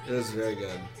 It was very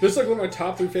good. This is like one of my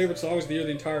top 3 favorite songs of the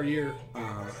entire year.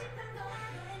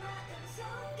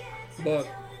 But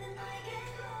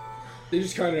they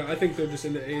just kind of, I think they're just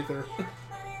in the aether.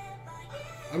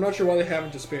 I'm not sure why they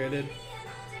haven't disbanded.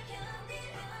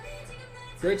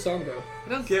 Great song though. I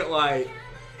don't get like,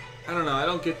 I don't know, I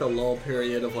don't get the lull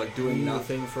period of like doing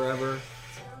nothing forever.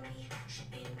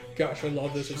 Gosh, I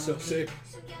love this. It's so sick.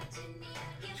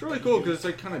 It's really cool because it's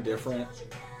like kind of different.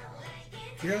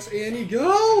 Yes, Annie,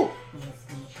 go!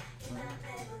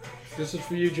 This is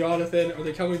for you, Jonathan. Are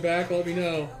they coming back? Let me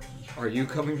know. Are you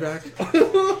coming back?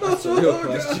 That's a real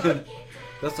question.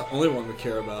 That's the only one we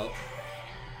care about.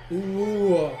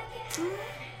 Ooh.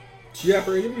 Yeah,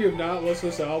 for any of you who have not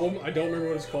listened to this album, I don't remember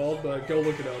what it's called, but go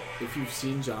look it up. If you've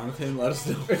seen Jonathan, let us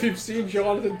know. If you've seen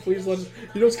Jonathan, please let us...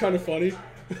 You know what's kind of funny?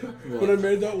 When I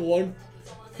made that one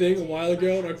thing a while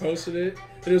ago and I posted it,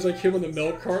 and it was like him on the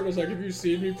milk cart, and I was like, if you've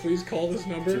seen me, please call this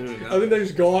number. Dude, I think that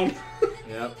he's gone.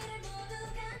 Yep.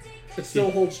 It still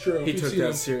holds true. He took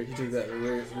that serious. He took that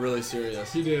really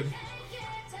serious. He did.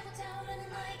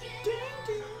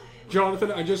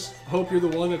 Jonathan, I just hope you're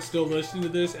the one that's still listening to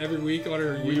this every week on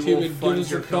our YouTube and give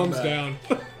us your thumbs down.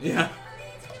 Yeah.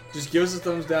 Just give us a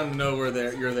thumbs down to know we're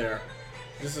there. You're there.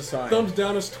 Just a sign. Thumbs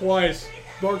down us twice.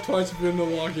 Bark twice if you're in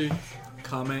Milwaukee.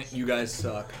 Comment, you guys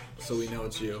suck, so we know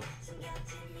it's you.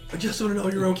 I just want to know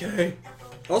you're okay.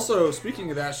 Also, speaking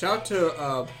of that, shout out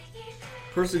to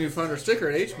person who found our sticker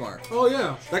at H Mart. Oh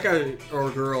yeah. That guy or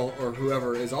girl or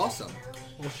whoever is awesome.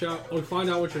 We'll find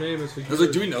out what your name is. I was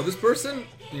like, do we know this person?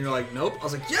 And you're like, nope. I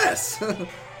was like, yes!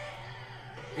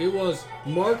 It was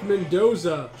Mark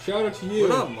Mendoza. Shout out to you.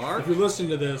 What up, Mark? If you're listening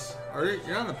to this.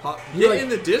 You're on the pop. Get in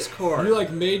the Discord. You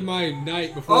made my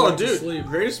night before I went to sleep.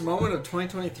 Greatest moment of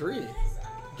 2023.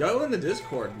 Go in the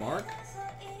Discord, Mark.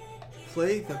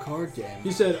 Play the card game.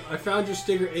 He said, I found your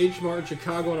sticker H Mart in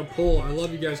Chicago on a poll. I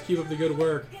love you guys. Keep up the good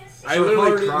work. I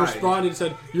literally cried. Responded and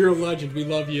said, you're a legend. We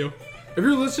love you. If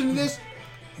you're listening to this,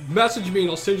 message me and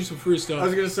I'll send you some free stuff. I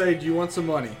was going to say, do you want some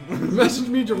money? Message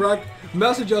me direct.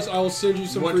 Message us. I will send you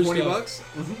some free stuff. You want $20?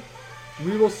 Mm-hmm.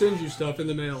 We will send you stuff in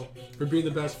the mail for being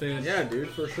the best fan. Yeah, dude,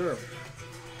 for sure.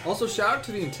 Also, shout out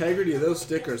to the integrity of those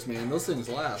stickers, man. Those things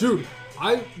last. Dude,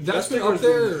 that's been up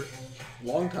there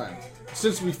long time.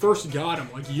 Since we first got them,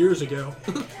 like years ago.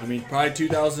 I mean, probably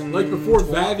 2000. Like before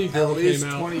Valley Girl came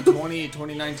out. 2020,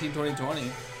 2019,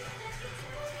 2020.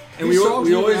 And we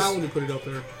always out when we put it up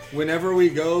there. Whenever we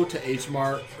go to H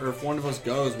Mart, or if one of us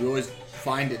goes, we always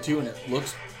find it too, and it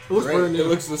looks great. Brand new. It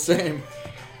looks the same.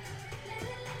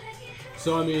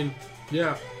 So I mean,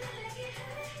 yeah.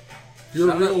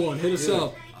 You're a real one. Hit us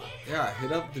up. Yeah,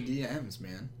 hit up the DMs,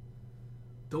 man.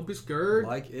 Don't be scared.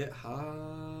 Like it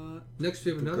hot. Next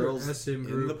we have another SM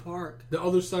group. In the park. The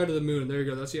Other Side of the Moon. There you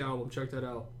go. That's the album. Check that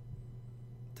out.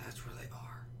 That's where they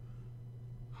are.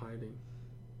 Hiding.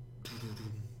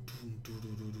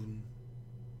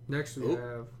 Next we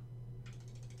have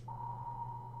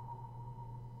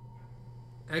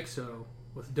EXO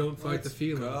with Don't Fight the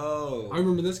Feeling. Go. I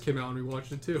remember this came out and we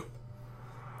watched it too.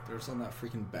 There was on that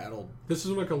freaking battle. This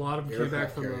is when like a lot of them came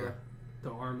back from the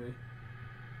army.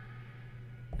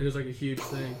 It was like a huge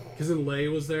thing. Because then Lay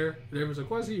was there and everyone's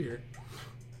like, why is he here?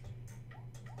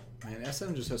 Man,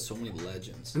 SM just has so many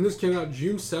legends. And this came out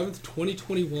June 7th,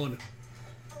 2021.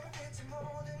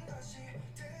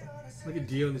 Look at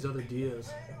Dio and these other Dios.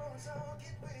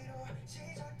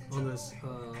 On this,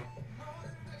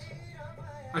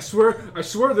 I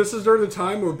swear this is during the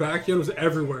time where Baekhyun was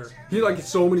everywhere. He had like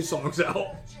so many songs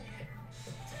out.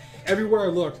 Everywhere I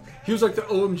looked. He was like the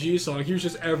OMG song. He was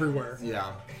just everywhere.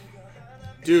 Yeah.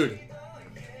 Dude.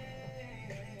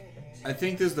 I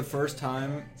think this is the first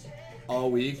time all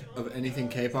week of anything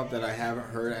K-pop that I haven't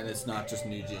heard, and it's not just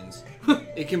New Jeans.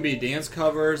 It can be dance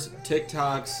covers,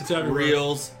 TikToks,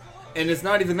 Reels, and it's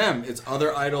not even them. It's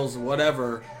other idols,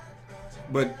 whatever.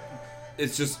 But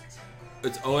it's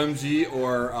OMG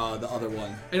or the other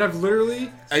one. And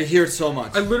I hear it so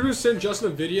much. I literally sent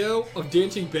Justin a video of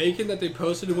Dancing Bacon that they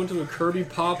posted and went to a Kirby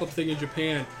pop-up thing in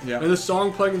Japan. Yeah. And the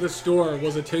song playing in the store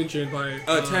was Attention by...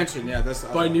 Attention, yeah. That's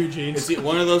by New Jeans. It's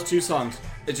one of those two songs.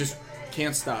 It just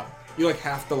can't stop. You like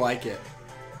have to like it.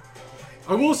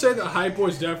 I will say that Hype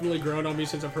Boy's definitely grown on me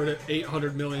since I've heard it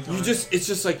 800 million times. It's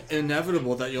just like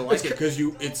inevitable that you'll like it because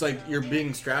it's like you're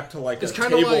being strapped to like it's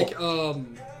kind of like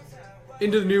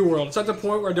Into the New World. It's at the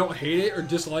point where I don't hate it or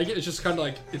dislike it. It's just kind of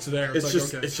like it's there.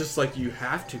 It's just like you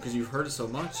have to because you've heard it so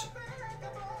much.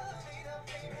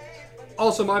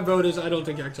 Also, my vote is I don't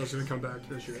think EXO's gonna come back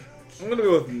this year. I'm gonna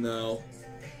go with no.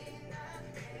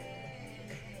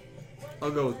 I'll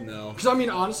go with no. Because I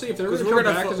mean, honestly, if they were gonna come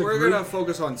back as a group, we're gonna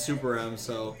focus on Super M.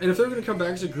 So, and if they're gonna come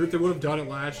back as a group, they would have done it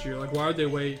last year. Like, why would they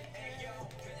wait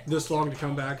this long to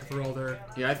come back if they're all there?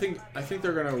 Yeah, I think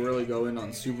they're gonna really go in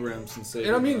on Super M since they.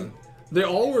 And I mean, they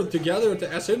all were together at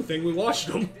the SN thing. We watched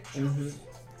them. Mm-hmm.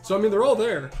 So I mean, they're all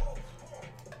there.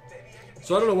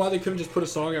 So I don't know why they couldn't just put a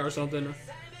song out or something.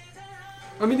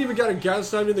 I mean, even got a guy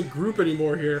that's not even in the group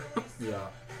anymore here. Yeah.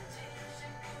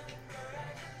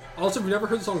 Also, if you've never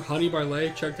heard the song Honey by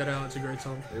Lay, check that out. It's a great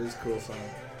song. It is a cool song.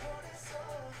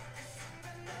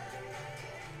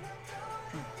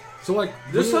 So like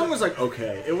this song was like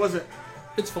okay. It wasn't.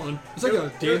 It's fun. It's like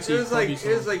a dancey. It was like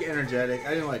song. it was like energetic.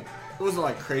 I didn't like. It wasn't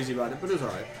like crazy about it, but it was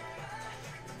alright.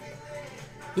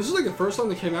 This is like the first song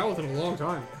they came out with in a long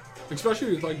time,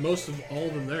 especially with like most of all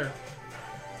of them there.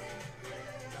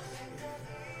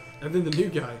 And then the new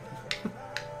guy,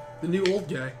 the new old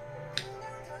guy.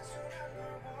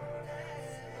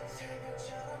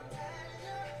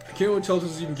 I can't really tell if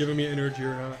this is even giving me energy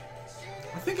or not.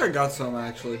 I think I got some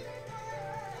actually.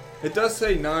 It does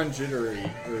say non-jittery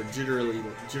or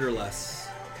jitterless.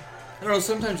 I don't know.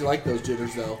 Sometimes you like those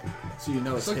jitters though, so you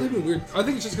know It's like leaving weird. I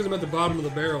think it's just because I'm at the bottom of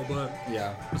the barrel, but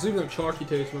yeah, it's leaving a chalky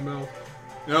taste in my mouth.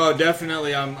 No,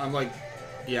 definitely. I'm like,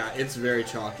 yeah, it's very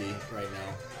chalky right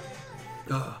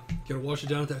now. Gotta wash it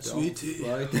down with that sweet tea.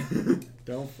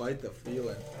 Don't fight the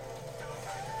feeling.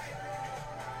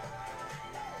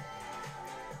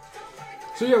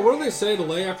 So yeah, what do they say to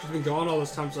Lay after he's been gone all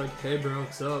this time? It's like, hey bro,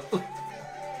 what's up?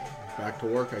 Back to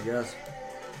work, I guess.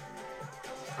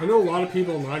 I know a lot of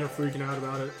people online are freaking out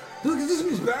about it. Look, is this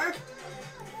means back?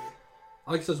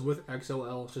 I like it says with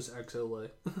XOL, it's just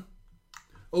XOLA.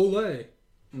 Olay.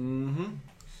 Mm-hmm.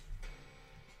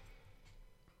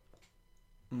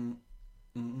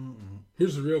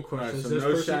 Here's the real question: Right, is so this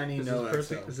no person? shiny, no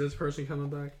XO. Is this person coming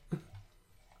back?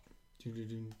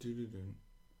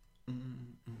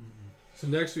 So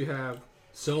next we have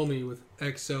Somi with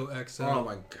XOXO. Oh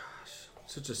my gosh,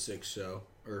 such a sick show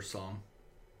or song.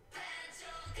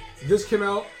 This came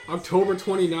out October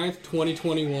 29th,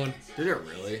 2021. Did it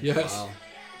really? Yes. Wow.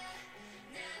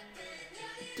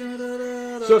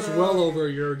 So it's well over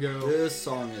a year ago. This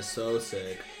song is so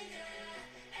sick.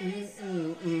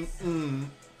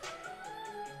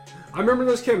 I remember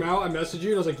this came out, I messaged you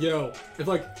and I was like, yo, if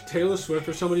like Taylor Swift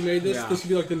or somebody made this, this would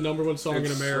be like the #1 song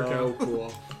in America. So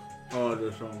cool. Oh,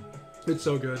 this song. It's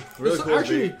so good. Really it's cool.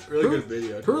 Actually, really good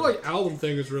video. Her like album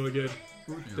thing is really good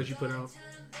that she put out.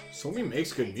 Somi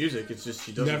makes good music. It's just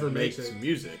she doesn't Never make makes it.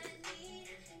 music.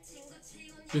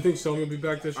 Do you think Somi will be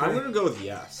back this year? I'm gonna go with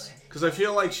yes, because I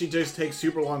feel like she just takes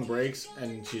super long breaks,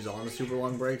 and she's on a super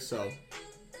long break, so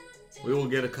we will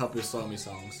get a couple of Somi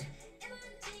songs.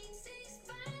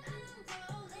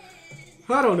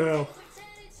 I don't know.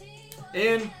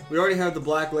 And we already have the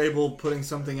Black Label putting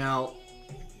something out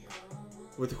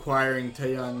with acquiring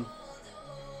Taeyeon,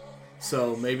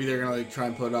 so maybe they're gonna like try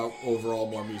and put out overall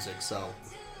more music. So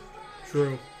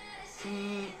true.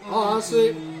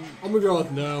 Honestly, I'm gonna go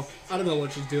with no. I don't know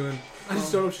what she's doing. I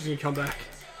just don't know if she's gonna come back.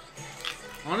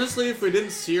 Honestly, if we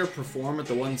didn't see her perform at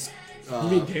the one, You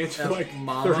mean dance for like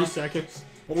Mama, 30 seconds?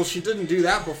 Well, she didn't do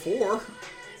that before.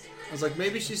 I was like,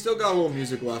 maybe she's still got a little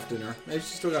music left in her. Maybe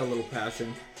she's still got a little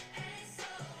passion.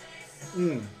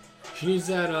 She needs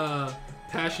that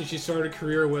passion she started a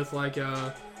career with, like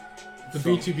the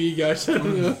B2B guys.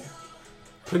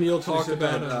 Peniel talked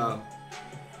about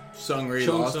sung where he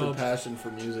Chung lost her Sub. passion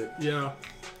for music. Yeah.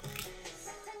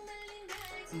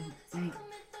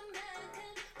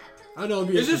 I know.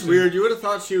 It's just weird. You would have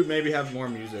thought she would maybe have more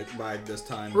music by this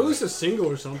time. Or at least a single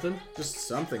or something. Just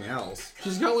something else.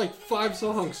 She's got like 5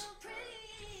 songs.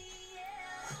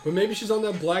 But maybe she's on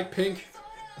that Blackpink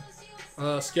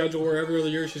schedule where every other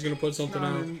year she's going to put something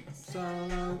out.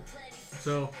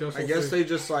 So, I guess they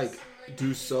just like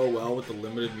do so well with the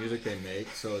limited music they make,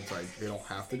 so it's like they don't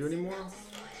have to do anymore.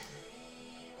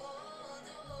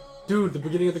 Dude, the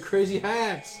beginning of the Crazy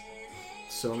Hats.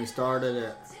 Somi started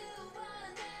it.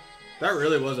 That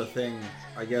really was a thing,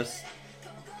 I guess,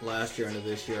 last year into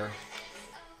this year.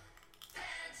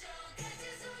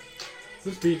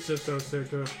 This beat's just so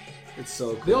sick, too. It's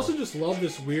so cool. They also just love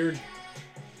this weird,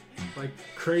 like,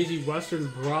 crazy Western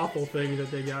brothel thing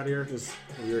that they got here. This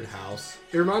weird house.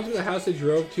 It reminds me of the house they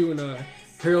drove to in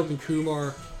Harold and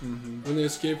Kumar when they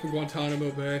escaped from Guantanamo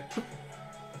Bay.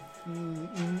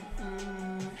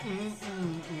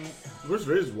 This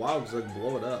video is wild because like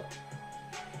blow it up.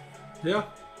 Yeah.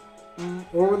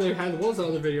 Or when they had, what was the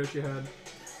other video she had?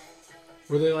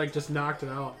 Where they like just knocked it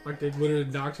out. Like they literally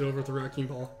knocked it over with the wrecking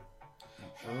ball.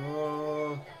 I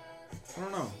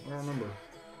don't know. I don't remember.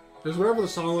 It was whatever the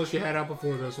song was she had out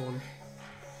before this one.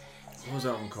 What was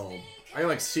that one called? I can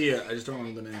like see it. I just don't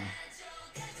remember the name.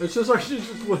 It's just like she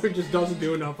just literally just doesn't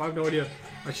do enough. I have no idea.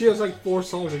 Like she has like 4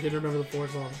 songs. I can't remember the 4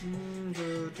 songs.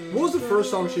 What was the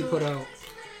first song she put out?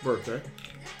 Birthday.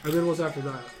 And then what's after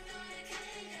that?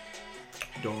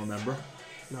 Don't remember.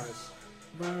 Nice.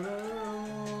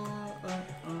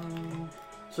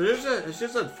 So it's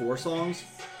just like 4 songs.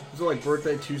 So like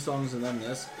birthday, 2 songs, and then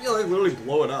this. Yeah, like literally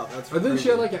blow it up. That's. And then crazy. she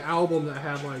had like an album that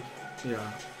had like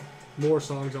yeah more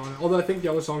songs on it. Although I think the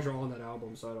other songs are all on that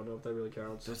album, so I don't know if that really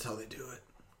counts. That's how they do it.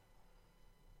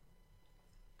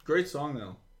 Great song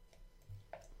though.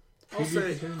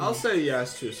 I'll say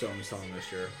yes to a song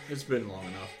this year. It's been long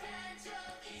enough.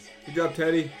 Good job,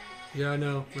 Teddy. Yeah, I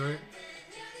know, right?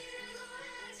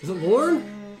 Is it Lauren?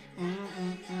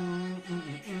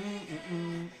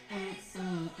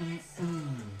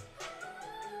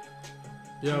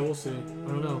 Yeah, we'll see. I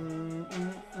don't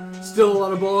know. Still a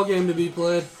lot of ball game to be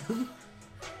played.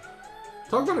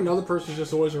 Talk about another person who's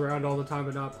just always around all the time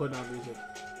but not putting out music.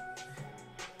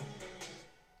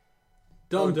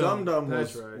 Dum Dum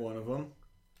was right. One of them.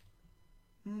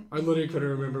 I literally couldn't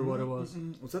remember what it was.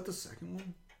 Was that the second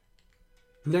one?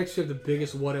 Next, you have the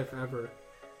biggest what if ever.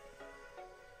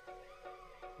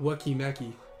 Weki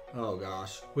Meki. Oh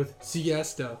gosh. With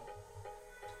Siesta.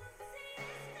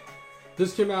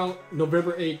 This came out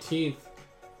November 18th,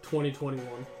 2021.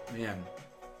 Man,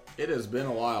 it has been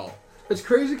a while. It's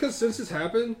crazy because since this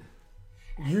happened,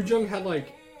 Yoo-jung had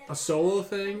like a solo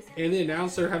thing, and they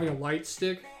announced they're having a light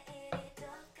stick,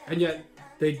 and yet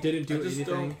they didn't do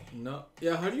anything. No.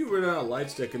 Yeah, how do you run out a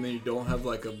light stick and then you don't have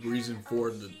like a reason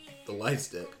for the light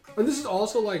stick? And this is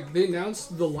also like they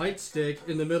announced the light stick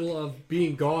in the middle of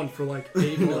being gone for like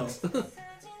 8 months.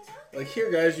 Like,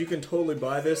 here guys, you can totally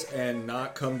buy this and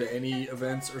not come to any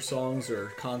events or songs or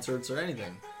concerts or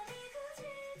anything.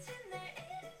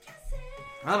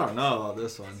 I don't know about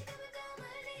this one.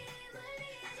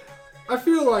 I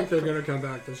feel like they're gonna come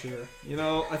back this year. You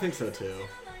know, I think so too.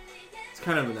 It's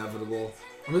kind of inevitable.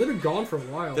 I mean, they've been gone for a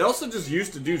while. They also just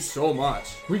used to do so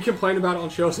much. We complain about it on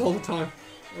shows all the time.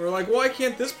 We're like, why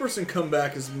can't this person come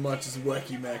back as much as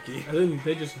Weki Meki? And then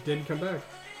they just didn't come back.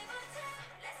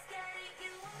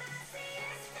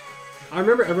 I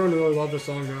remember everyone really loved the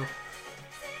song though.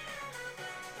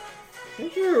 I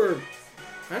think they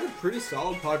had a pretty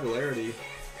solid popularity.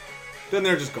 Then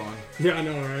they're just gone. Yeah, I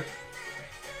know, right?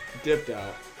 Dipped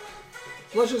out.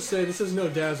 Let's just say this is no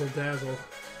Dazzle Dazzle.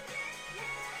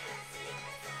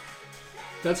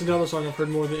 That's another song I've heard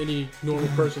more than any normal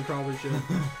person probably should.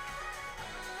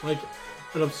 Like,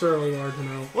 an absurdly large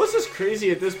amount. What's just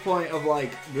crazy at this point of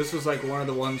like, this was like one of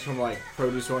the ones from like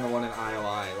Produce 101 and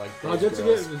ILI. Like,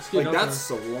 that's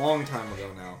a long time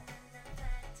ago now.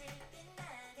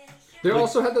 They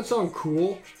also had that song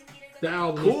Cool. That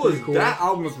album was cool. That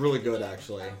album was really good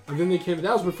actually. And then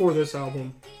that was before this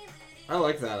album. I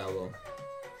like that album.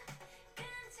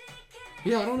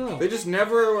 Yeah, I don't know. They just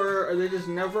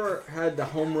never had the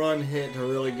home run hit to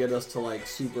really get us to like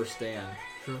super stan.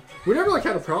 Sure. We never like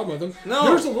had a problem with them. No,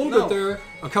 there was a little bit there.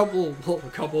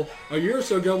 A year or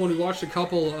so ago when we watched a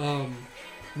couple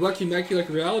Weki Meki like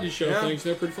reality show things.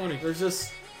 They're pretty funny. There's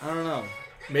just, I don't know.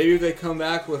 Maybe they come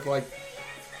back with like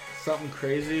something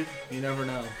crazy. You never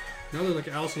know. Now they're like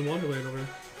Alice in Wonderland over there.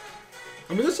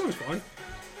 I mean, this song's fun.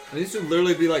 These should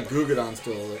literally be like Goo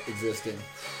still existing.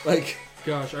 Like,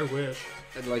 gosh, I wish.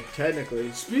 Like,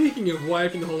 technically. Speaking of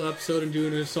wiping the whole episode and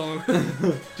doing a song,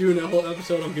 doing that whole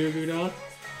episode on Goo Goo now.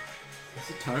 Is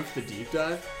it time for the deep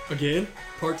dive? Again?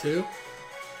 Part 2?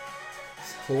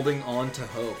 It's holding on to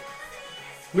hope.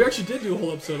 We actually did do a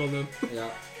whole episode on them. Yeah.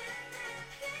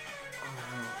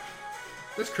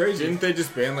 That's crazy. Didn't they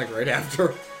just ban like right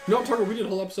after? No, I'm talking. We did a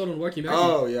whole episode on Weki Meki.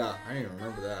 Oh yeah, I didn't even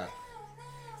remember that.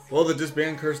 Well, the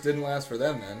disband curse didn't last for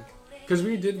them then. Because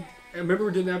we did. I remember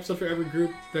we did an episode for every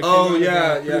group. That came out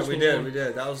we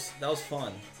did. That was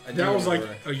fun. That was like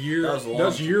a year. That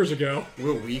was years ago.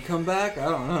 Will we come back? I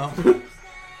don't know.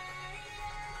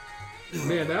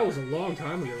 Man, that was a long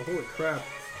time ago. Holy crap!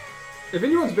 If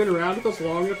anyone's been around with us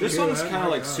long enough, this song's kind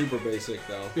of like super basic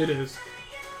though. It is.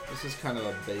 This is kind of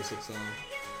a basic song.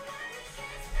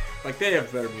 Like, they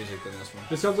have better music than this one.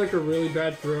 This sounds like a really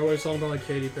bad throwaway song by, like,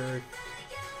 Katy Perry.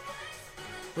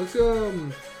 Let's,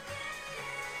 I'm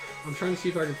trying to see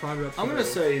if I can find it up. I'm gonna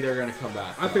say they're gonna come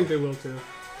back. I think they will, too.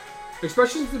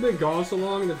 Especially since they've been gone so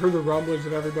long and they've heard the rumblings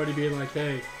of everybody being like,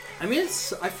 hey. I mean,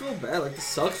 I feel bad. Like, this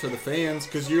sucks for the fans,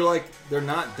 because you're like, they're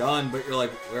not done, but you're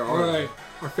like, where are they? Alright,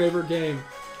 our favorite game.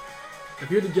 If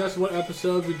you had to guess what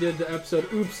episode we did, the episode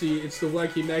Oopsie, it's the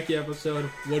Weki Meki episode,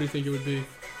 what do you think it would be?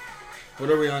 What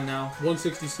are we on now?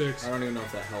 166. I don't even know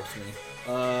if that helps me.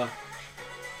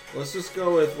 Let's just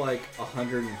go with like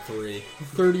 103.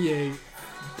 38.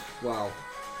 Wow.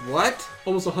 What?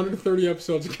 Almost 130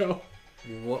 episodes ago.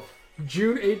 What?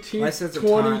 June 18th,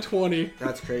 2020.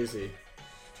 That's crazy.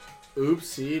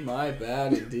 Oopsie, my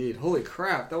bad indeed. Holy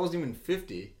crap, that wasn't even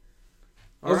 50.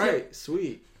 Alright,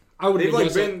 sweet. I would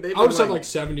have said like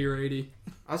 70 or 80.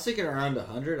 I was thinking around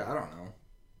 100. I don't know.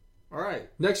 All right.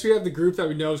 Next, we have the group that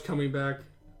we know is coming back,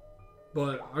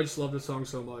 but I just love this song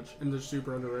so much, and they're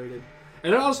super underrated.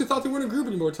 And I honestly thought they weren't a group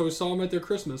anymore until we saw them at their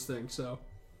Christmas thing. So.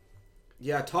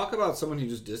 Yeah, talk about someone who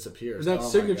just disappears. That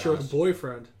signature with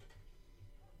Boyfriend.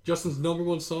 Justin's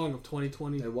 #1 song of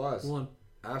 2021. It was.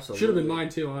 Absolutely. Should have been mine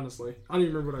too, honestly. I don't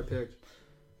even remember what I picked.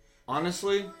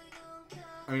 Honestly,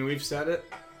 I mean, we've said it.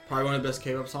 Probably one of the best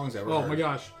K-pop songs ever. Oh my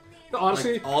gosh.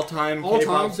 Honestly, like, all-time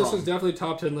this is definitely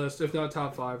top 10 list, if not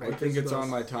top 5. I think it's on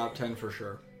my top 10 for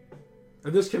sure.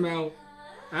 And this came out,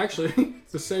 actually,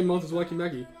 the same month as Lucky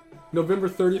Meggy. November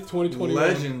 30th, 2021.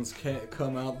 Legends can't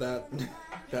come out that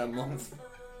month.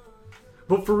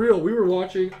 But for real, we were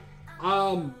watching.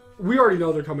 We already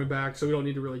know they're coming back, so we don't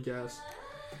need to really guess.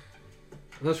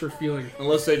 Unless we're feeling.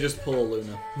 Unless they just pull a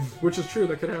Luna. Which is true,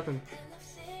 that could happen.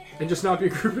 And just not be a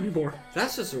group anymore.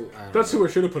 That's just That's who I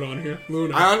should have put on here.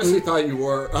 Luna. I honestly thought you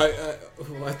were.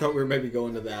 I thought we were maybe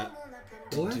going to that.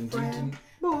 Boyfriend.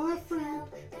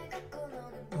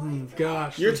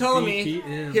 Gosh. You're telling me.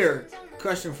 BPM. Here,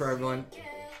 question for everyone.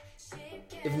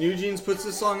 If New Jeans puts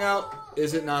this song out,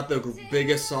 is it not the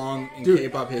biggest song in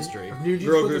K-pop history? If New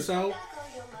Jeans put this out,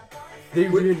 they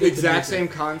really exact same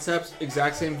concepts,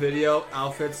 exact same video,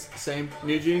 outfits, same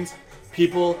New Jeans.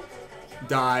 People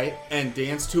die and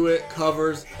dance to it,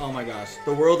 covers. Oh my gosh,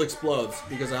 the world explodes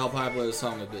because of how popular this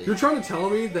song would be. You're trying to tell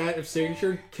me that if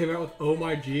Signature came out with Oh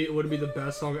My G, it would be the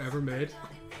best song ever made?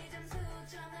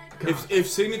 If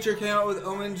Signature came out with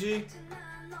OMG,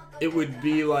 it would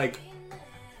be like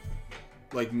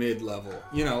mid-level.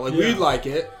 You know, like we'd like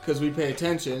it because we pay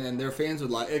attention and their fans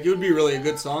would like it. It would be really a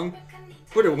good song,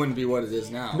 but it wouldn't be what it is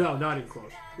now. No, not even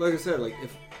close. Like I said, like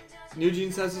if New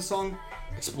Jeans has a song,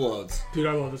 explodes. Dude,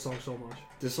 I love this song so much.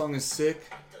 This song is sick.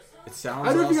 It sounds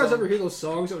I don't know if you guys awesome. ever hear those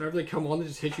songs that whenever they come on, they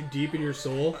just hit you deep in your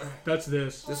soul. That's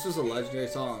this. This was a legendary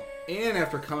song. And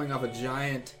after coming off a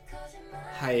giant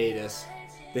hiatus,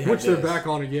 which they're back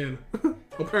on again.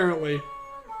 Apparently.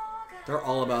 They're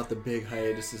all about the big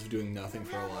hiatuses of doing nothing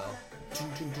for a while.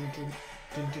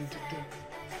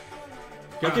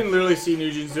 I can literally see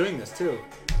New Jeans doing this too.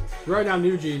 Right now,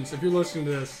 New Jeans, if you're listening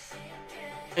to this,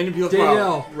 and if you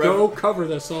Danielle, go cover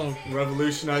this song.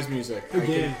 Revolutionize music.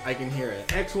 Again. I can hear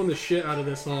it. X won the shit out of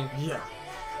this song. Yeah.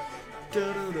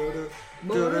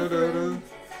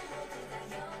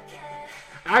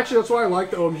 Actually, that's why I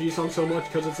like the OMG song so much,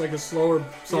 because it's like a slower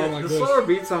song like this. The slower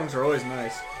beat songs are always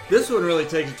nice. This one really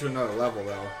takes it to another level,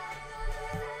 though.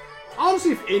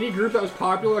 Honestly, if any group that was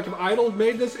popular, like if Idol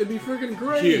made this, it'd be freaking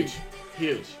great. Huge.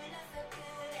 Huge.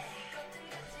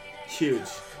 Huge.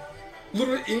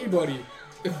 Literally anybody.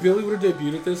 If Billy would have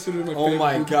debuted at this, it would have been my favorite. Oh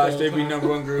my group gosh, of all they'd be time.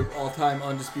 #1 group all time,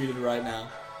 undisputed right now.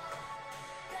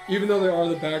 Even though they are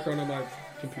the background on my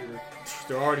computer.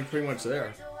 They're already pretty much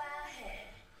there.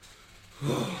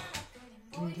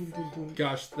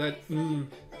 Gosh, that.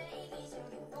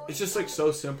 It's just like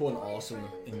so simple and awesome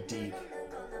and deep.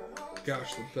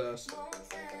 Gosh, the best.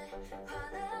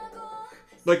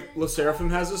 Like, Le Sserafim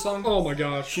has a song. Oh my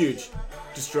gosh. Huge.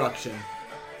 Destruction.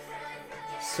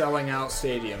 Selling out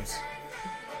stadiums.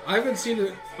 I haven't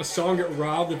seen a song get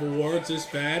robbed of awards this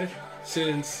bad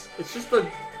since It's just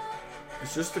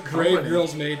the Grave company.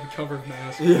 Girls made the cover of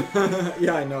Mask.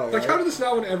 Yeah, I know. Like, right? how did this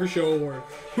not win every show award?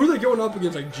 Who are they going up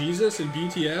against? Like Jesus and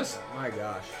BTS? My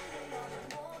gosh.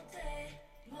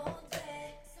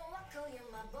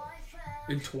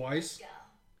 And Twice?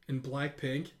 And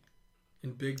Blackpink?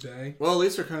 And Big Bang? Well, at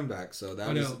least they're coming back, so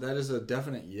I know. that is a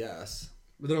definite yes.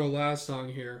 But then our last song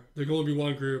here, they're going to be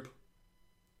one group.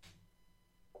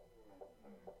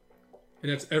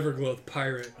 And that's Everglow, the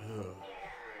Pirate. Ugh.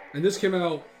 And this came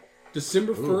out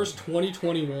December 1st,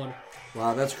 2021.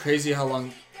 Wow, that's crazy how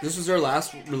long... This was their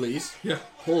last release? Yeah.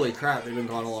 Holy crap, they've been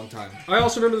gone a long time. I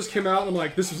also remember this came out and I'm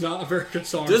like, this was not a very good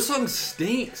song. This song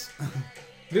stinks.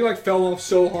 They like fell off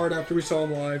so hard after we saw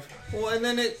them live. Well, and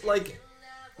then it, like...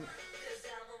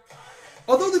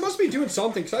 Although they must be doing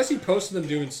something, because I see posts of them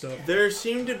doing stuff. They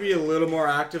seem to be a little more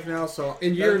active now, so...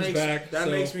 And Yearn's back, That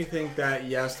so- makes me think that,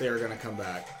 yes, they are going to come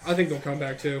back. I think they'll come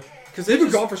back too. Because They've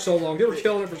been gone for so long. They were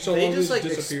killing it for so long. They just, like,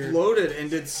 disappeared. exploded and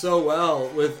did so well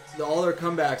with all their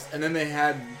comebacks, and then they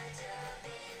had...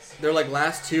 Their, like,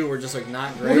 last two were just, like,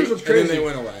 not great, here's what's and then crazy. they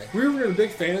went away. We were a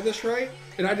big fan of this, right?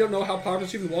 And I don't know how popular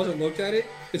this even was. I looked at it.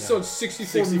 It's still at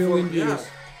 64 million views. Yeah.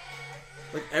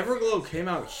 Like, Everglow came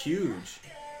out huge.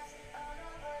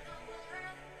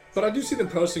 But I do see them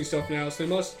posting stuff now, so they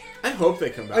must... I hope they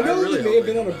come back. I know really they may hope have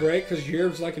been come on a back. break because Year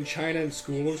was like in China in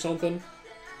school or something.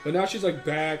 But now she's like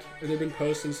back, and they've been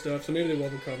posting stuff, so maybe they will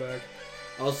come back.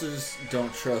 I also just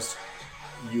don't trust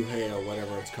Yuhei or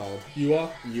whatever it's called. Yua?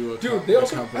 Yua Dude, they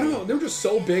also... I don't know. They were just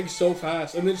so big so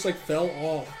fast, and they just like fell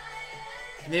off.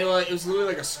 They were like, it was literally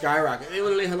like a skyrocket. They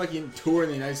literally had like a tour in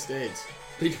the United States.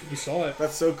 We saw it.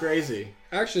 That's so crazy.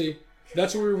 Actually,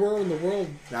 That's where we were when the world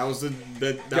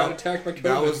got attacked by COVID.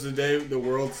 That was the day the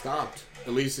world stopped,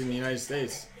 at least in the United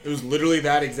States. It was literally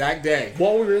that exact day.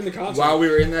 While we were in the concert. While we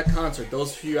were in that concert,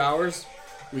 those few hours,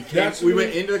 we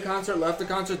went into the concert, left the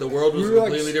concert, the world was a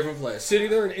completely different place. Sitting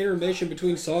there in intermission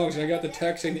between songs, and I got the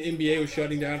text saying the NBA was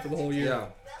shutting down for the whole year. Yeah.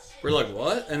 We're like,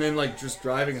 what? And then like just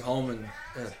driving home and...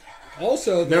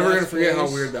 Also, never going to forget how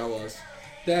weird that was.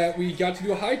 That we got to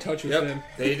do a high touch with them.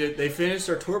 They finished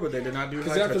their tour, but they did not do high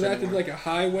touch. Because after that, they did like a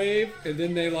high wave, and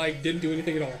then they like didn't do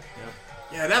anything at all. Yep.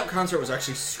 Yeah, that concert was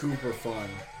actually super fun.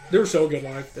 They were so good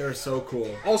live. They were so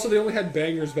cool. Also, they only had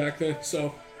bangers back then,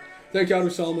 so thank God we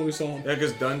saw them when we saw them. Yeah,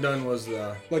 because Dun Dun was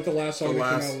the last song the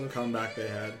last comeback they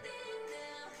had.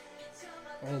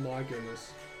 Oh my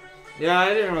goodness. Yeah,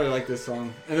 I didn't really like this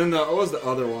song. And then what was the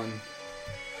other one?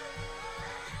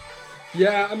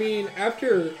 Yeah, I mean,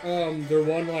 after their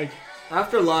one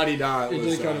after La Di Da, it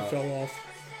just kind of fell off.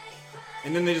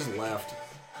 And then they just left.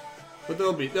 But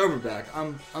they'll be back.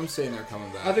 I'm saying they're coming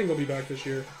back. I think they'll be back this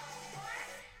year.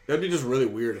 That'd be just really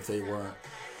weird if they weren't.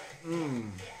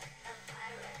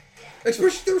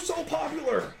 Especially they're so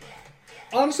popular.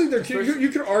 Honestly, you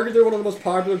could argue they're one of the most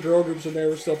popular girl groups, and they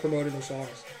were still promoting their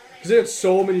songs because they had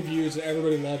so many views and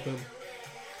everybody loved them.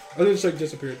 And then just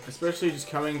disappeared. Especially just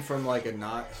coming from a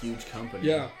not huge company.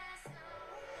 Yeah.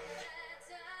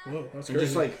 Whoa, that's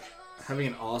crazy. Just having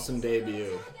an awesome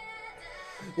debut.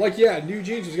 New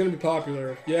Jeans was gonna be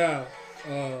popular. Yeah.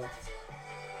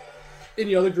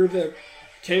 Any other group that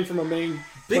came from a main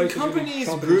big companies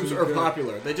groups are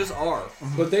popular. They just are.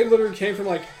 But they literally came from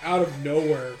out of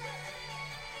nowhere.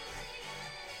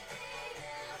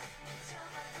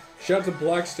 Shout out to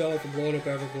Black Stella for blowing up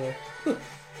Everglow.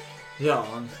 Yeah,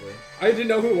 honestly. I didn't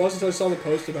know who it was until I saw the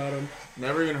post about him.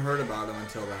 Never even heard about him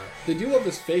until that. They do love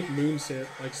this fake moon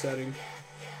setting.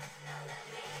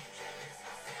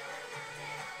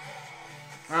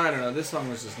 I don't know. This song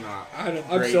was just not.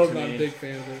 I'm still not a big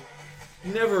fan of it.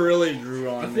 Never really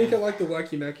grew on. I think I like the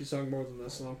Wacky Macky song more than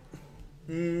this song.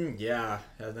 Yeah,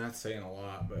 that's saying a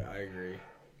lot, but I agree.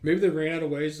 Maybe they ran out of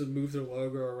ways to move their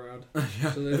logo around.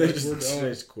 Yeah, so they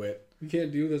just quit. We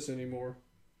can't do this anymore.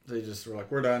 They just were like,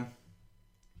 we're done.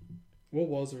 What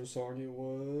was their song? It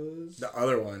was... The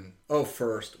other one. Oh,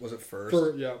 First. Was it First?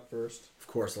 First. Of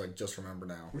course, Just Remember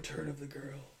Now. Return of the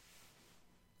Girl.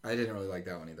 I didn't really like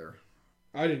that one either.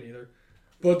 I didn't either.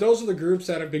 But those are the groups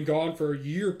that have been gone for a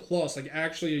year plus.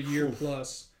 Actually a year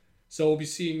plus. So we'll be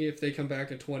seeing if they come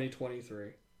back in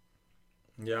 2023.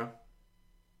 Yeah.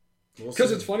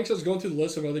 Because it's funny because I was going through the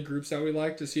list of other groups that we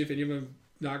like to see if any of them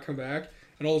not come back.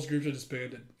 And all those groups are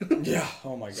disbanded. Yeah.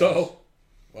 Oh my gosh. So...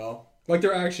 Well...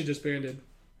 they're actually disbanded.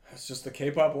 That's just the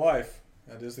K-pop life.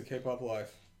 That is the K-pop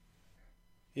life.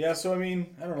 Yeah, so I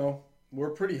mean, I don't know. We're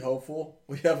pretty hopeful.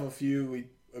 We have a few we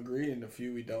agree and a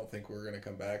few we don't think we're going to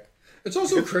come back. It's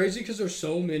also crazy because there's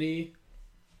so many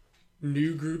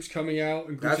new groups coming out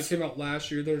and groups that came out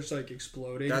last year. They're just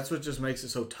exploding. That's what just makes it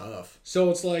so tough. So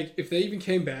it's if they even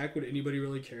came back, would anybody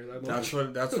really care that much? That's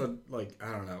what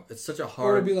I don't know. It's such a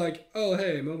hard... Or it'd be oh,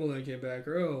 hey, Momoland came back.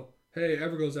 Or, oh, hey,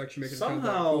 Everglow's actually making a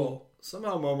comeback. Cool.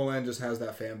 Somehow Momoland just has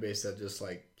that fan base that just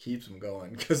keeps them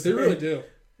going because they really do.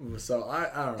 So I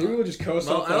don't know. They really just coast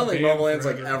off. I don't think Momoland's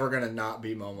ever gonna not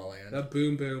be Momoland. That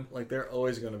boom boom. They're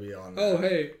always gonna be on. That. Oh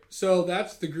hey, so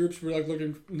that's the groups we're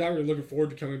not really looking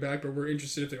forward to coming back, but we're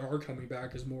interested if they are coming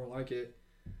back. Is more like it.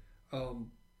 But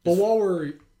while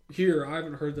we're here, I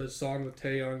haven't heard the song with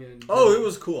Taeyong and. Oh, it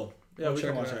was cool. Yeah, we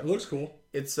can watch it. It looks cool.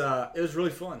 It was really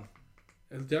fun.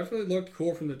 It definitely looked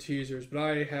cool from the teasers, but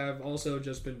I have also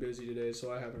just been busy today,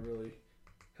 so I haven't really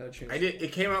had a chance.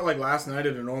 It came out last night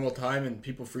at a normal time, and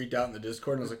people freaked out in the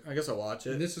Discord, and I was like, I guess I'll watch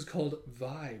it. And this is called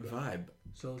Vibe. Vibe.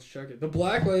 So let's check it. The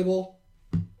Black Label.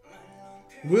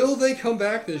 Will they come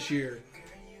back this year?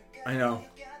 I know.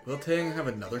 Will Taeyong have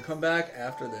another comeback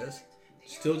after this?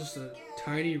 Still just a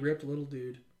tiny, ripped little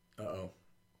dude. Uh-oh.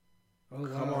 Oh, wow.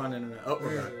 Come on, Internet. Oh,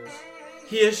 there it is.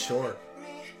 He is short.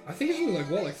 I think he's only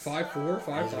 5'4",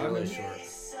 5'5". He's really short.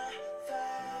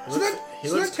 So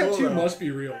that tattoo must be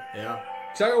real. Yeah.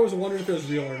 Because I always wondered if it was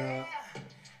real or not.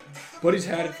 But he's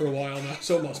had it for a while now,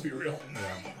 so it must be real.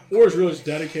 Yeah. Or he's really just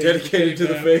dedicated to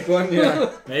the fake one?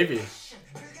 Yeah. Maybe.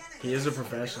 He is a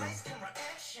professional.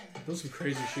 Those are some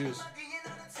crazy shoes.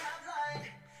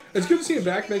 It's good to see him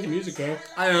back making music, though.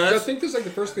 I know. I think this is the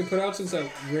first thing they put out since that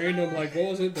random, what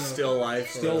was it? Still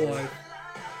Life. Still Life.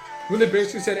 When they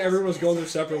basically said everyone was going their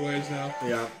separate ways now.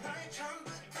 Yeah.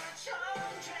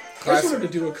 I just wanted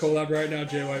to do a collab right now,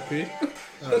 JYP.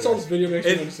 That's all this video makes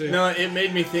me want to see. No, it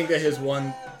made me think of his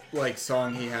one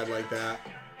song he had like that.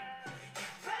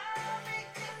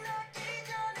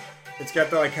 It's got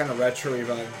the kind of retro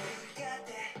vibe.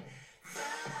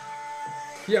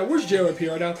 Yeah, where's JYP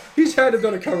right now? He's had to have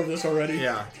done a cover of this already.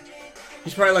 Yeah.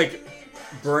 He's probably like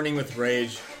burning with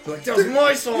rage. Like, that was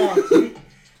my song!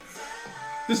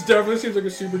 This definitely seems like a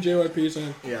super JYP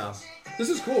song. Yeah. This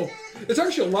is cool. It's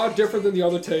actually a lot different than the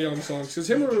other Taeyong songs, because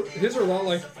his are a lot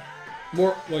like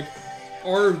more like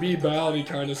R&B ballady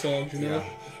kind of songs, you know? Yeah.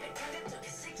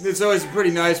 It's always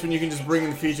pretty nice when you can just bring in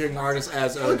the featuring artist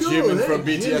as Jimin from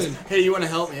BTS. Jimin. Hey, you want to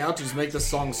help me out to just make this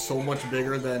song so much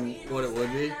bigger than what it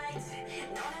would be?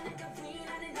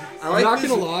 I'm not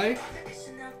gonna lie.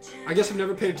 I guess I've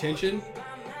never paid attention.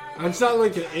 It's not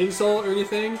like an insult or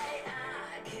anything,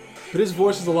 but his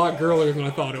voice is a lot girlier than I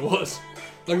thought it was.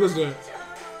 Like, listen to it.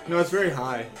 No, it's very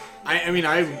high. I mean,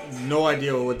 I have no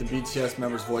idea what the BTS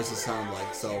members' voices sound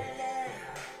like, so...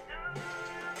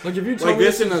 Like, if you tell me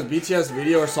this in a BTS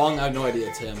video or song, I have no idea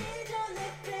it's him.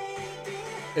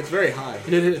 It's very high.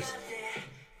 It is.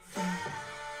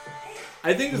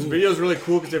 I think this video is really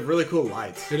cool because they have really cool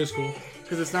lights. It is cool.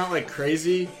 Because it's not like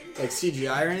crazy, like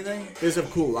CGI or anything. They just have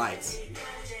cool lights.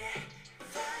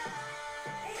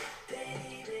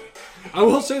 I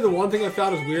will say the one thing I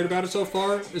found is weird about it so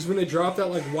far is when they dropped that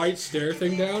like white stair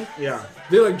thing down. Yeah.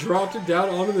 They like dropped it down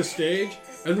onto the stage,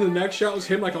 and then the next shot was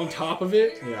him like on top of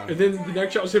it. Yeah. And then the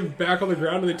next shot was him back on the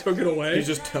ground, and they took it away. He's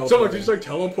just teleporting. So like, just like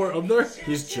teleport up there.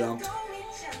 He's jumped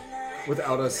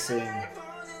without us seeing.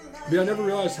 But I never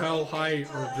realized how high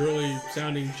or girly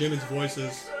sounding Jimin's voice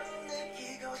is.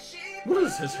 What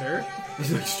is his hair?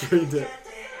 He's like straightened it.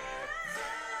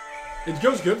 It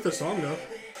goes good with the song though.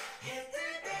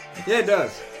 Yeah, it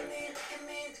does.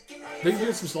 They can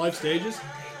do some live stages.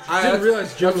 I didn't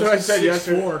realize Jim was what I said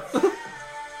 6'4".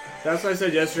 That's what I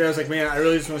said yesterday. I was like, man, I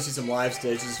really just want to see some live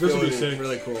stages. This would be sick.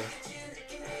 Really cool.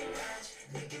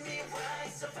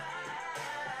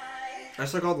 I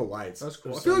just like all the lights. That's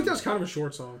cool. I feel like that's kind of a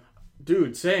short song.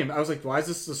 Dude, same. I was like, why is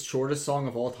this the shortest song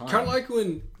of all time? Kind of like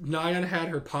when Nayeon had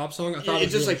her pop song. I thought it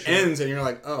just really like short. ends and you're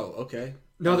like, oh, okay.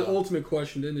 Now the ultimate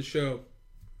question in the show,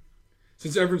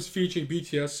 since everyone's featuring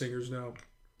BTS singers now,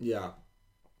 yeah,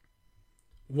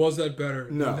 was that better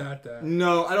no. than that?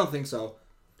 No, I don't think so.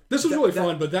 This was really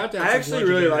fun, but that I actually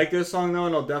really like this song though,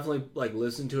 and I'll definitely like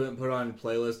listen to it and put it on a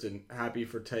playlist. And happy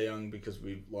for Taeyong because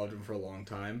we've loved him for a long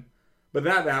time. But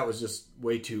that was just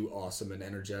way too awesome and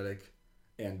energetic,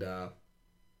 and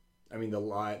I mean the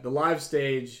live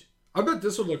stage. I bet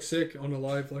this would look sick on the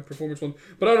live like performance one,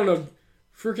 but I don't know.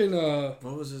 Freaking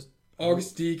what was this?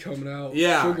 August D coming out.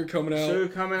 Yeah, Sugar coming out. For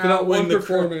that one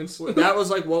performance. That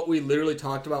was like what we literally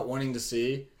talked about wanting to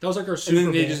see. That was like our Super And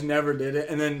then they Bowl. just never did it.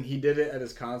 And then he did it at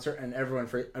his concert, and everyone.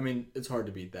 I mean, it's hard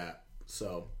to beat that.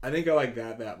 So I think I like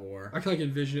that more. I can like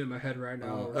envision it in my head right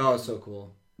now. Oh, it's so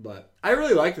cool. But I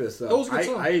really liked this though. That was a good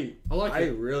song. I liked it. I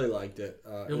really liked it.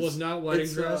 It was not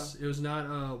Wedding Dress. It was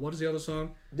not. What is the other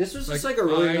song? This was just like a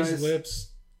really eyes, nice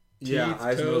lips. Teeth,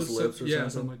 eyes, toes, nose, lips, or yeah, something.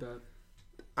 something like that.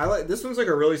 I like this one's like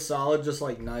a really solid, just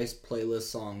like nice playlist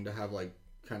song to have like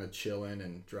kind of chilling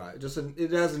and drive. It has a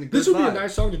good This would vibe. be a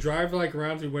nice song to drive like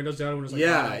around through windows down when it's like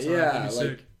hot outside. That'd be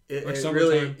sick. It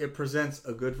really presents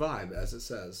a good vibe as it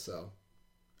says. So,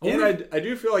 and I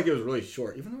do feel like it was really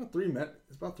short, even though 3 minutes.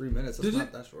 It's about 3 minutes. It's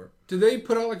not that short. Did they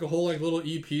put out like a whole like little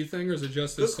EP thing, or is it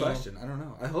just this Good question. I don't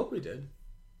know. I hope we did.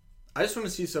 I just want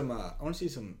to see some. I want to see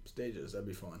some stages. That'd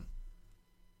be fun.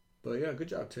 But yeah, good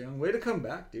job, Taeyong. Way to come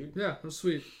back, dude. Yeah, that's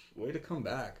sweet. Way to come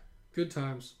back. Good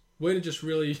times. Way to just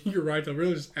really, you're right though,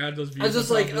 really just add those views. I was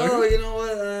just like, you know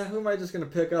what? Who am I just going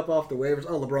to pick up off the waivers?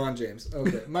 Oh, LeBron James.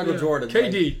 Okay. Michael Jordan.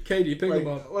 KD, pick him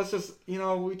up. Let's just,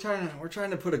 we're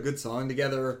trying to put a good song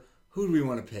together. Who do we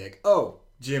want to pick? Oh,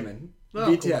 Jimin.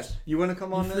 BTS. You want to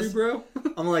come on this? Free, bro?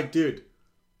 I'm like, dude.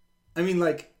 I mean,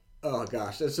 like, oh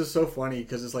gosh, it's just so funny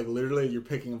because it's like literally you're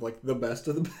picking up like the best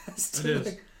of the best. It is.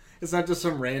 Like, it's not just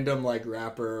some random like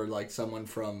rapper or like someone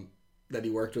from that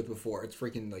he worked with before. It's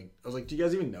freaking like I was like, do you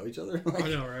guys even know each other? Like, I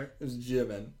know, right? It was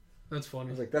Jimin. That's funny.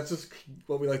 I was like, that's just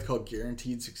what we like to call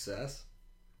guaranteed success.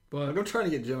 But like, I'm trying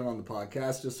to get Jimin on the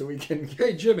podcast just so we can.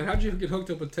 Hey Jimin, how'd you get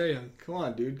hooked up with Taeyong? Come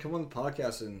on, dude, come on the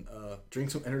podcast and drink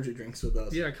some energy drinks with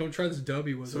us. Yeah, come try this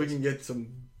W with us. So we can get some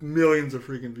millions of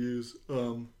freaking views.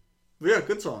 But yeah,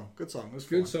 good song. It was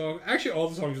good fun. song. Actually, all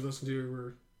the songs you listened to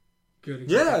were good.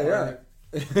 Yeah.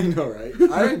 I know, right?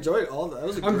 I enjoyed all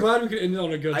that. I'm glad we could end it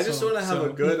on a good song. I just want to have a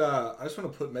good. I just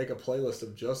want to make a playlist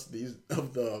of just these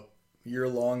of the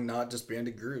year-long, not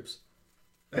disbanded groups.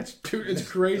 It's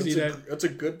crazy that's a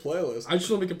good playlist. I just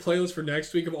want to make a playlist for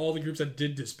next week of all the groups that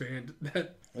did disband.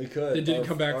 We could. They didn't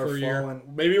come back for a year.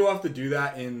 Maybe we'll have to do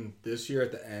that in this year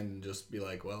at the end and just be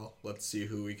like, well, let's see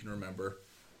who we can remember.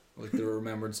 Like the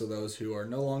remembrance of those who are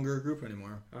no longer a group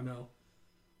anymore. I know.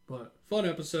 But fun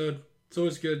episode. It's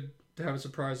always good to have a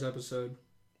surprise episode.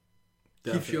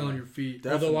 Keeps you on your feet.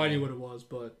 Definitely. Although I knew what it was,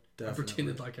 but I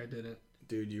pretended like I didn't.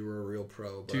 Dude, you were a real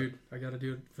pro. But... Dude, I gotta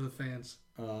do it for the fans.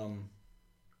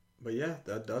 But yeah,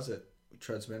 that does it. We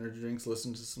tried some energy drinks,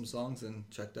 listened to some songs, and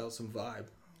checked out some vibe.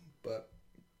 But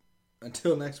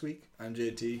until next week, I'm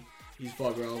JT. He's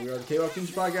Fog Rail. We are the K-Walk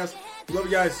Kinship Podcast. We love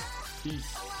you guys.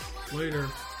 Peace. Later.